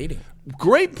they debating?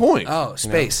 Great point. Oh,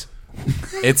 space.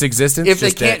 Its existence. If they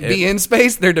just can't that be in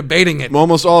space, they're debating it.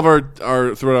 Almost all of our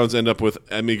throwdowns end up with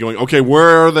me going, "Okay,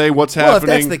 where are they? What's Well, if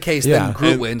happening?" that's the case, Yeah. then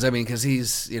Groot And- wins. I mean, because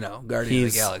he's, Guardian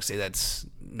of the Galaxy. That's...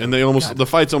 And they the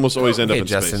fights almost always end up Okay, in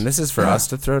Justin, space. this is for us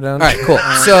to throw down. All right, cool.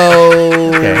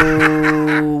 So,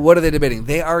 what are they debating?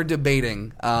 They are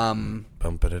debating... Bum,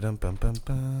 ba-da-dum, bum, bum,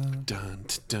 bum. Dun,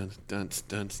 dun, dun,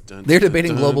 dun, dun, They're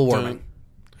debating dun, global dun. warming.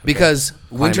 Because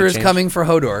winter is change. coming for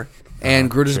Hodor,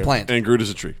 and Groot is a true. plant. And Groot is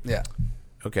a tree. Yeah.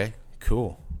 Okay,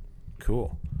 cool.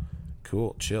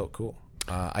 Chill, cool.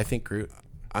 I think Groot.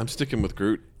 I'm sticking with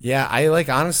Groot. Yeah, I like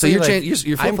honestly. So you're like,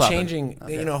 you're I'm flip-flopping. changing.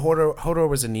 Hodor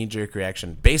was a knee-jerk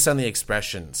reaction based on the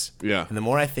expressions. Yeah. And the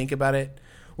more I think about it,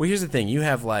 well, here's the thing: you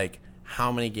have like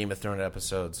how many Game of Thrones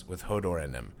episodes with Hodor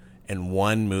in them, and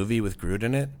 1 movie with Groot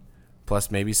in it, plus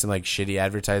maybe some like shitty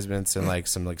advertisements and like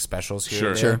some like specials here.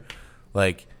 and Sure. there.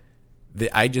 Like,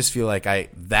 I just feel like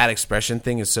that expression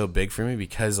thing is so big for me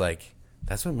because like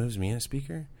that's what moves me in a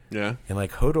speaker. Yeah. And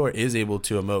like Hodor is able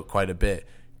to emote quite a bit.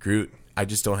 Groot, I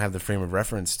just don't have the frame of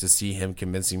reference to see him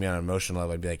convincing me on an emotional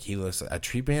level. I'd be like, he looks like a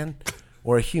tree man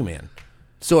or a human.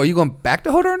 So are you going back to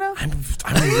Hodor now? I'm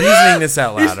reasoning this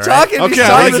out loud. He's all right? talking. Okay, he's I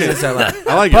talking. like Reasoning it. this out loud.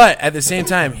 I like it. But at the same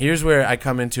time, here's where I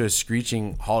come into a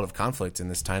screeching halt of conflict in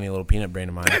this tiny little peanut brain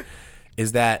of mine,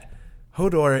 is that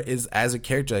Hodor is, as a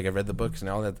character, like I've read the books and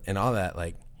all that,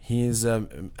 like he's a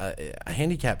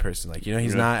handicapped person. Like,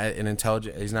 he's not an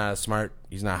intelligent, he's not a smart,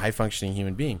 he's not a high functioning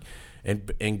human being,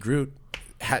 and Groot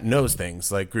knows things.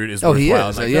 Like Groot is He worthwhile.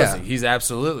 is, Like, yeah. he's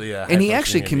absolutely a And he high-functioning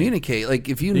actually human being. communicate. Like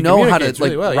if you He know how to, communicates like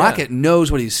really well, yeah. Rocket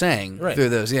knows what he's saying Right. through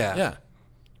those. Yeah.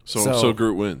 So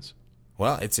Groot wins.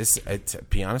 Well, to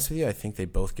be honest with you, I think they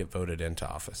both get voted into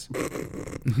office. I'm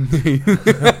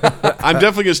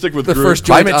definitely gonna stick with The Groot. first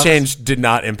joint Climate office. change did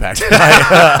not impact.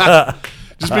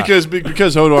 Just because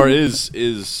Hodor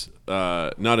is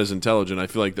not as intelligent. I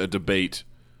feel like the debate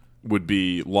would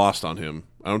be lost on him.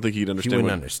 I don't think he'd He understand.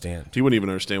 wouldn't understand. He wouldn't even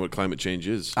understand what climate change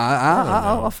is.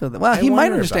 I'll feel that. Well, I he might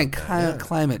wonder understand about that, yeah.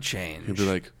 climate change. He'd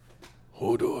be like,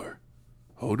 Hodor,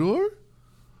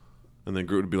 and then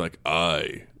Groot would be like,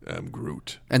 I am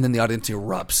Groot. And then the audience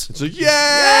erupts. It's like,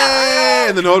 yay!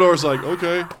 And then Hodor's like,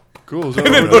 okay, cool. Is that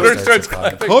what we're Hodor doing? starts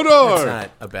clapping. It's Hodor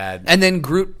not a bad. And then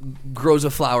Groot grows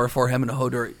a flower for him, and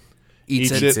Hodor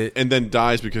eats eats it. it and then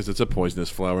dies because it's a poisonous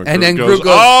flower. And then Groot Groot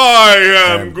goes, I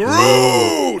am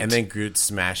Groot! And then Groot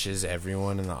smashes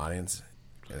everyone in the audience.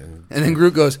 And then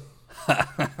Groot goes,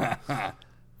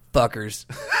 fuckers.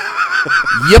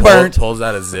 You burnt. Pulls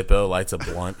out a Zippo, lights a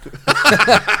blunt,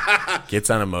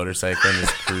 gets on a motorcycle, and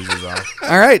just cruises off.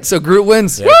 All right, so Groot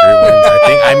wins. Yeah, Groot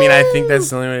wins. I think that's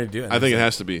the only way to do it. I think it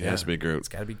has to be. It has to be Groot. It's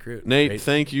got to be Groot. Nate, Great-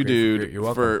 thank you, great for Groot. dude, You're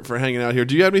welcome. for hanging out here.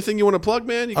 Do you have anything you want to plug,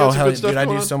 man? You got Oh, some hell, good stuff dude, I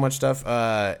going do on? so much stuff.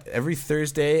 Every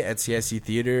Thursday at CIC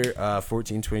Theater,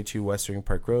 1422 West Ring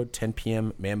Park Road, 10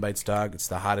 p.m., Man Bites Dog. It's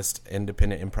the hottest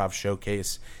independent improv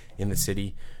showcase in the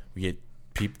city. We get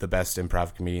the best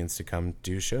improv comedians to come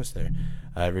do shows there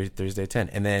every Thursday at 10.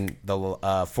 And then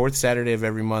the fourth Saturday of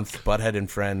every month, Butthead and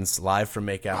Friends, live from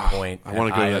Makeout Point. I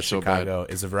wanna at go to IA that so bad. Chicago.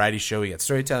 It's a variety show. We got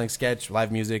storytelling, sketch,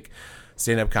 live music,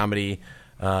 stand-up comedy,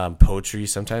 poetry.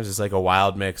 Sometimes it's like a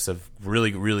wild mix of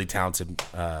really, really talented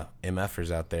MFers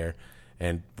out there.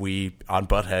 And we, on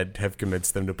Butthead, have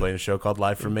convinced them to play in a show called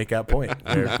Live from Makeout Point,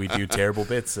 where we do terrible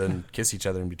bits and kiss each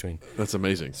other in between. That's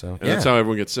amazing. So, and that's yeah. how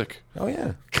everyone gets sick. Oh,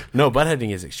 yeah. No, Butthead didn't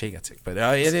get sick. Shay got sick. But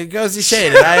it goes to Shay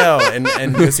at I.O.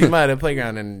 and go see Mud at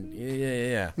Playground. And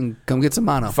yeah. Come get some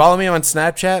mono. Follow me on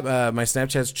Snapchat. My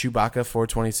Snapchat's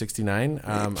Chewbacca42069.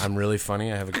 I'm really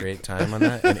funny. I have a great time on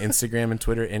that. And Instagram and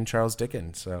Twitter in Charles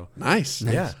Dickens. So Nice.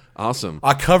 Yeah. Awesome.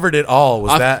 I covered it all.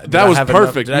 Was that did I was have enough-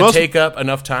 perfect. Did I take up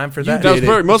enough time for that? That was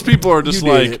perfect. Most people are just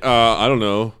You did like, I don't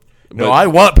know. No, I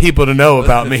want people to know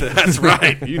about me. That's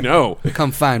right. You know.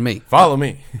 Come find me. Follow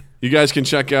me. You guys can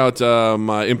check out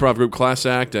my improv group Class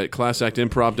Act at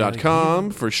classactimprov.com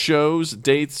for shows,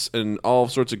 dates, and all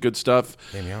sorts of good stuff.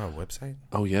 Damn, you on a website?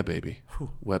 Oh, yeah, baby.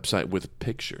 Website with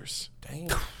pictures. Dang.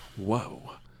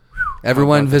 Whoa.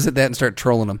 Everyone visit that and start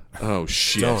trolling them. Oh,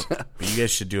 shit. Don't. But you guys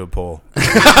should do a poll.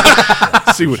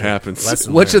 See what happens.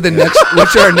 Lesson What should learned. what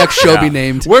should our next show be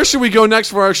named? Where should we go next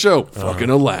for our show?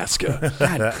 Fucking Alaska.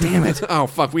 God damn it. Oh,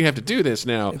 fuck. We have to do this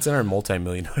now. It's in our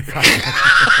multi-million-dollar contract.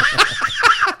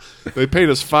 They paid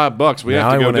us $5. We Now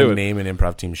have I to go want do to it. name an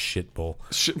improv team Shit Bowl.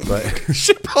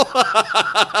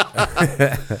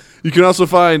 You can also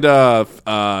find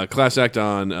Class Act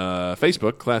on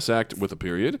Facebook, Class Act with a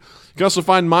period. You can also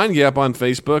find Mind Gap on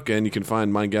Facebook, and you can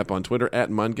find Mind Gap on Twitter at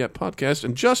Mind Gap Podcast.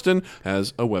 And Justin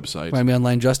has a website. Find me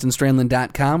online,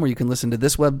 justinstrandland.com, where you can listen to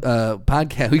this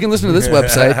podcast. You can listen to this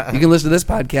website. You can listen to this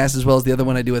podcast as well as the other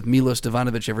one I do with Milo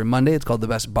Stevanovic every Monday. It's called The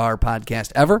Best Bar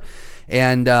Podcast Ever.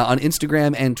 And on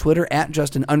Instagram and Twitter at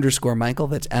Justin_Michael.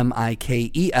 That's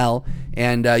Mikel.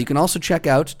 And you can also check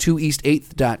out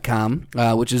 2east8th.com,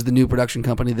 which is the new production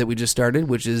company that we just started,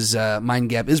 which is Mind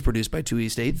Gap is produced by 2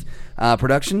 East 8th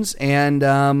Productions. And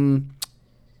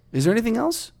is there anything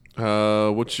else?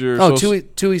 What's your 2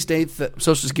 East 8th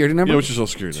Social Security number? Yeah, what's your Social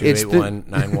Security number? It's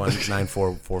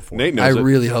 281-919444. Nate knows I it.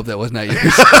 really hope that was not yours.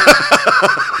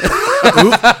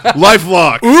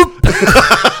 LifeLock.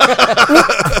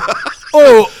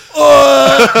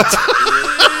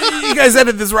 You guys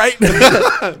edit this right?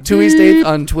 2 East 8th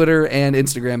on Twitter and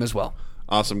Instagram as well.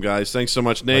 Awesome, guys. Thanks so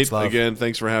much, Nate. Much love. Again,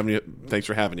 thanks for having you. Thanks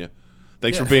for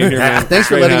being here, man. Thanks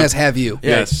for Great letting having- us have you.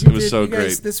 Yes, You it was did- so you guys-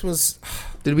 great. This was,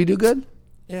 Did we do good?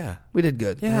 yeah. We did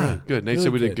good. Yeah. Good. Nate Really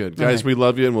said we did good. good. Guys, we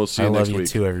love you, and we'll see I you love next you week.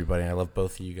 too, everybody. I love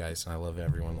both of you guys, and I love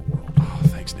everyone in the world. Oh,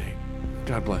 thanks, Nate.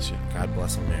 God bless you. God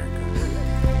bless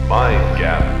America. Mind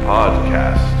Gap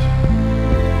Podcast.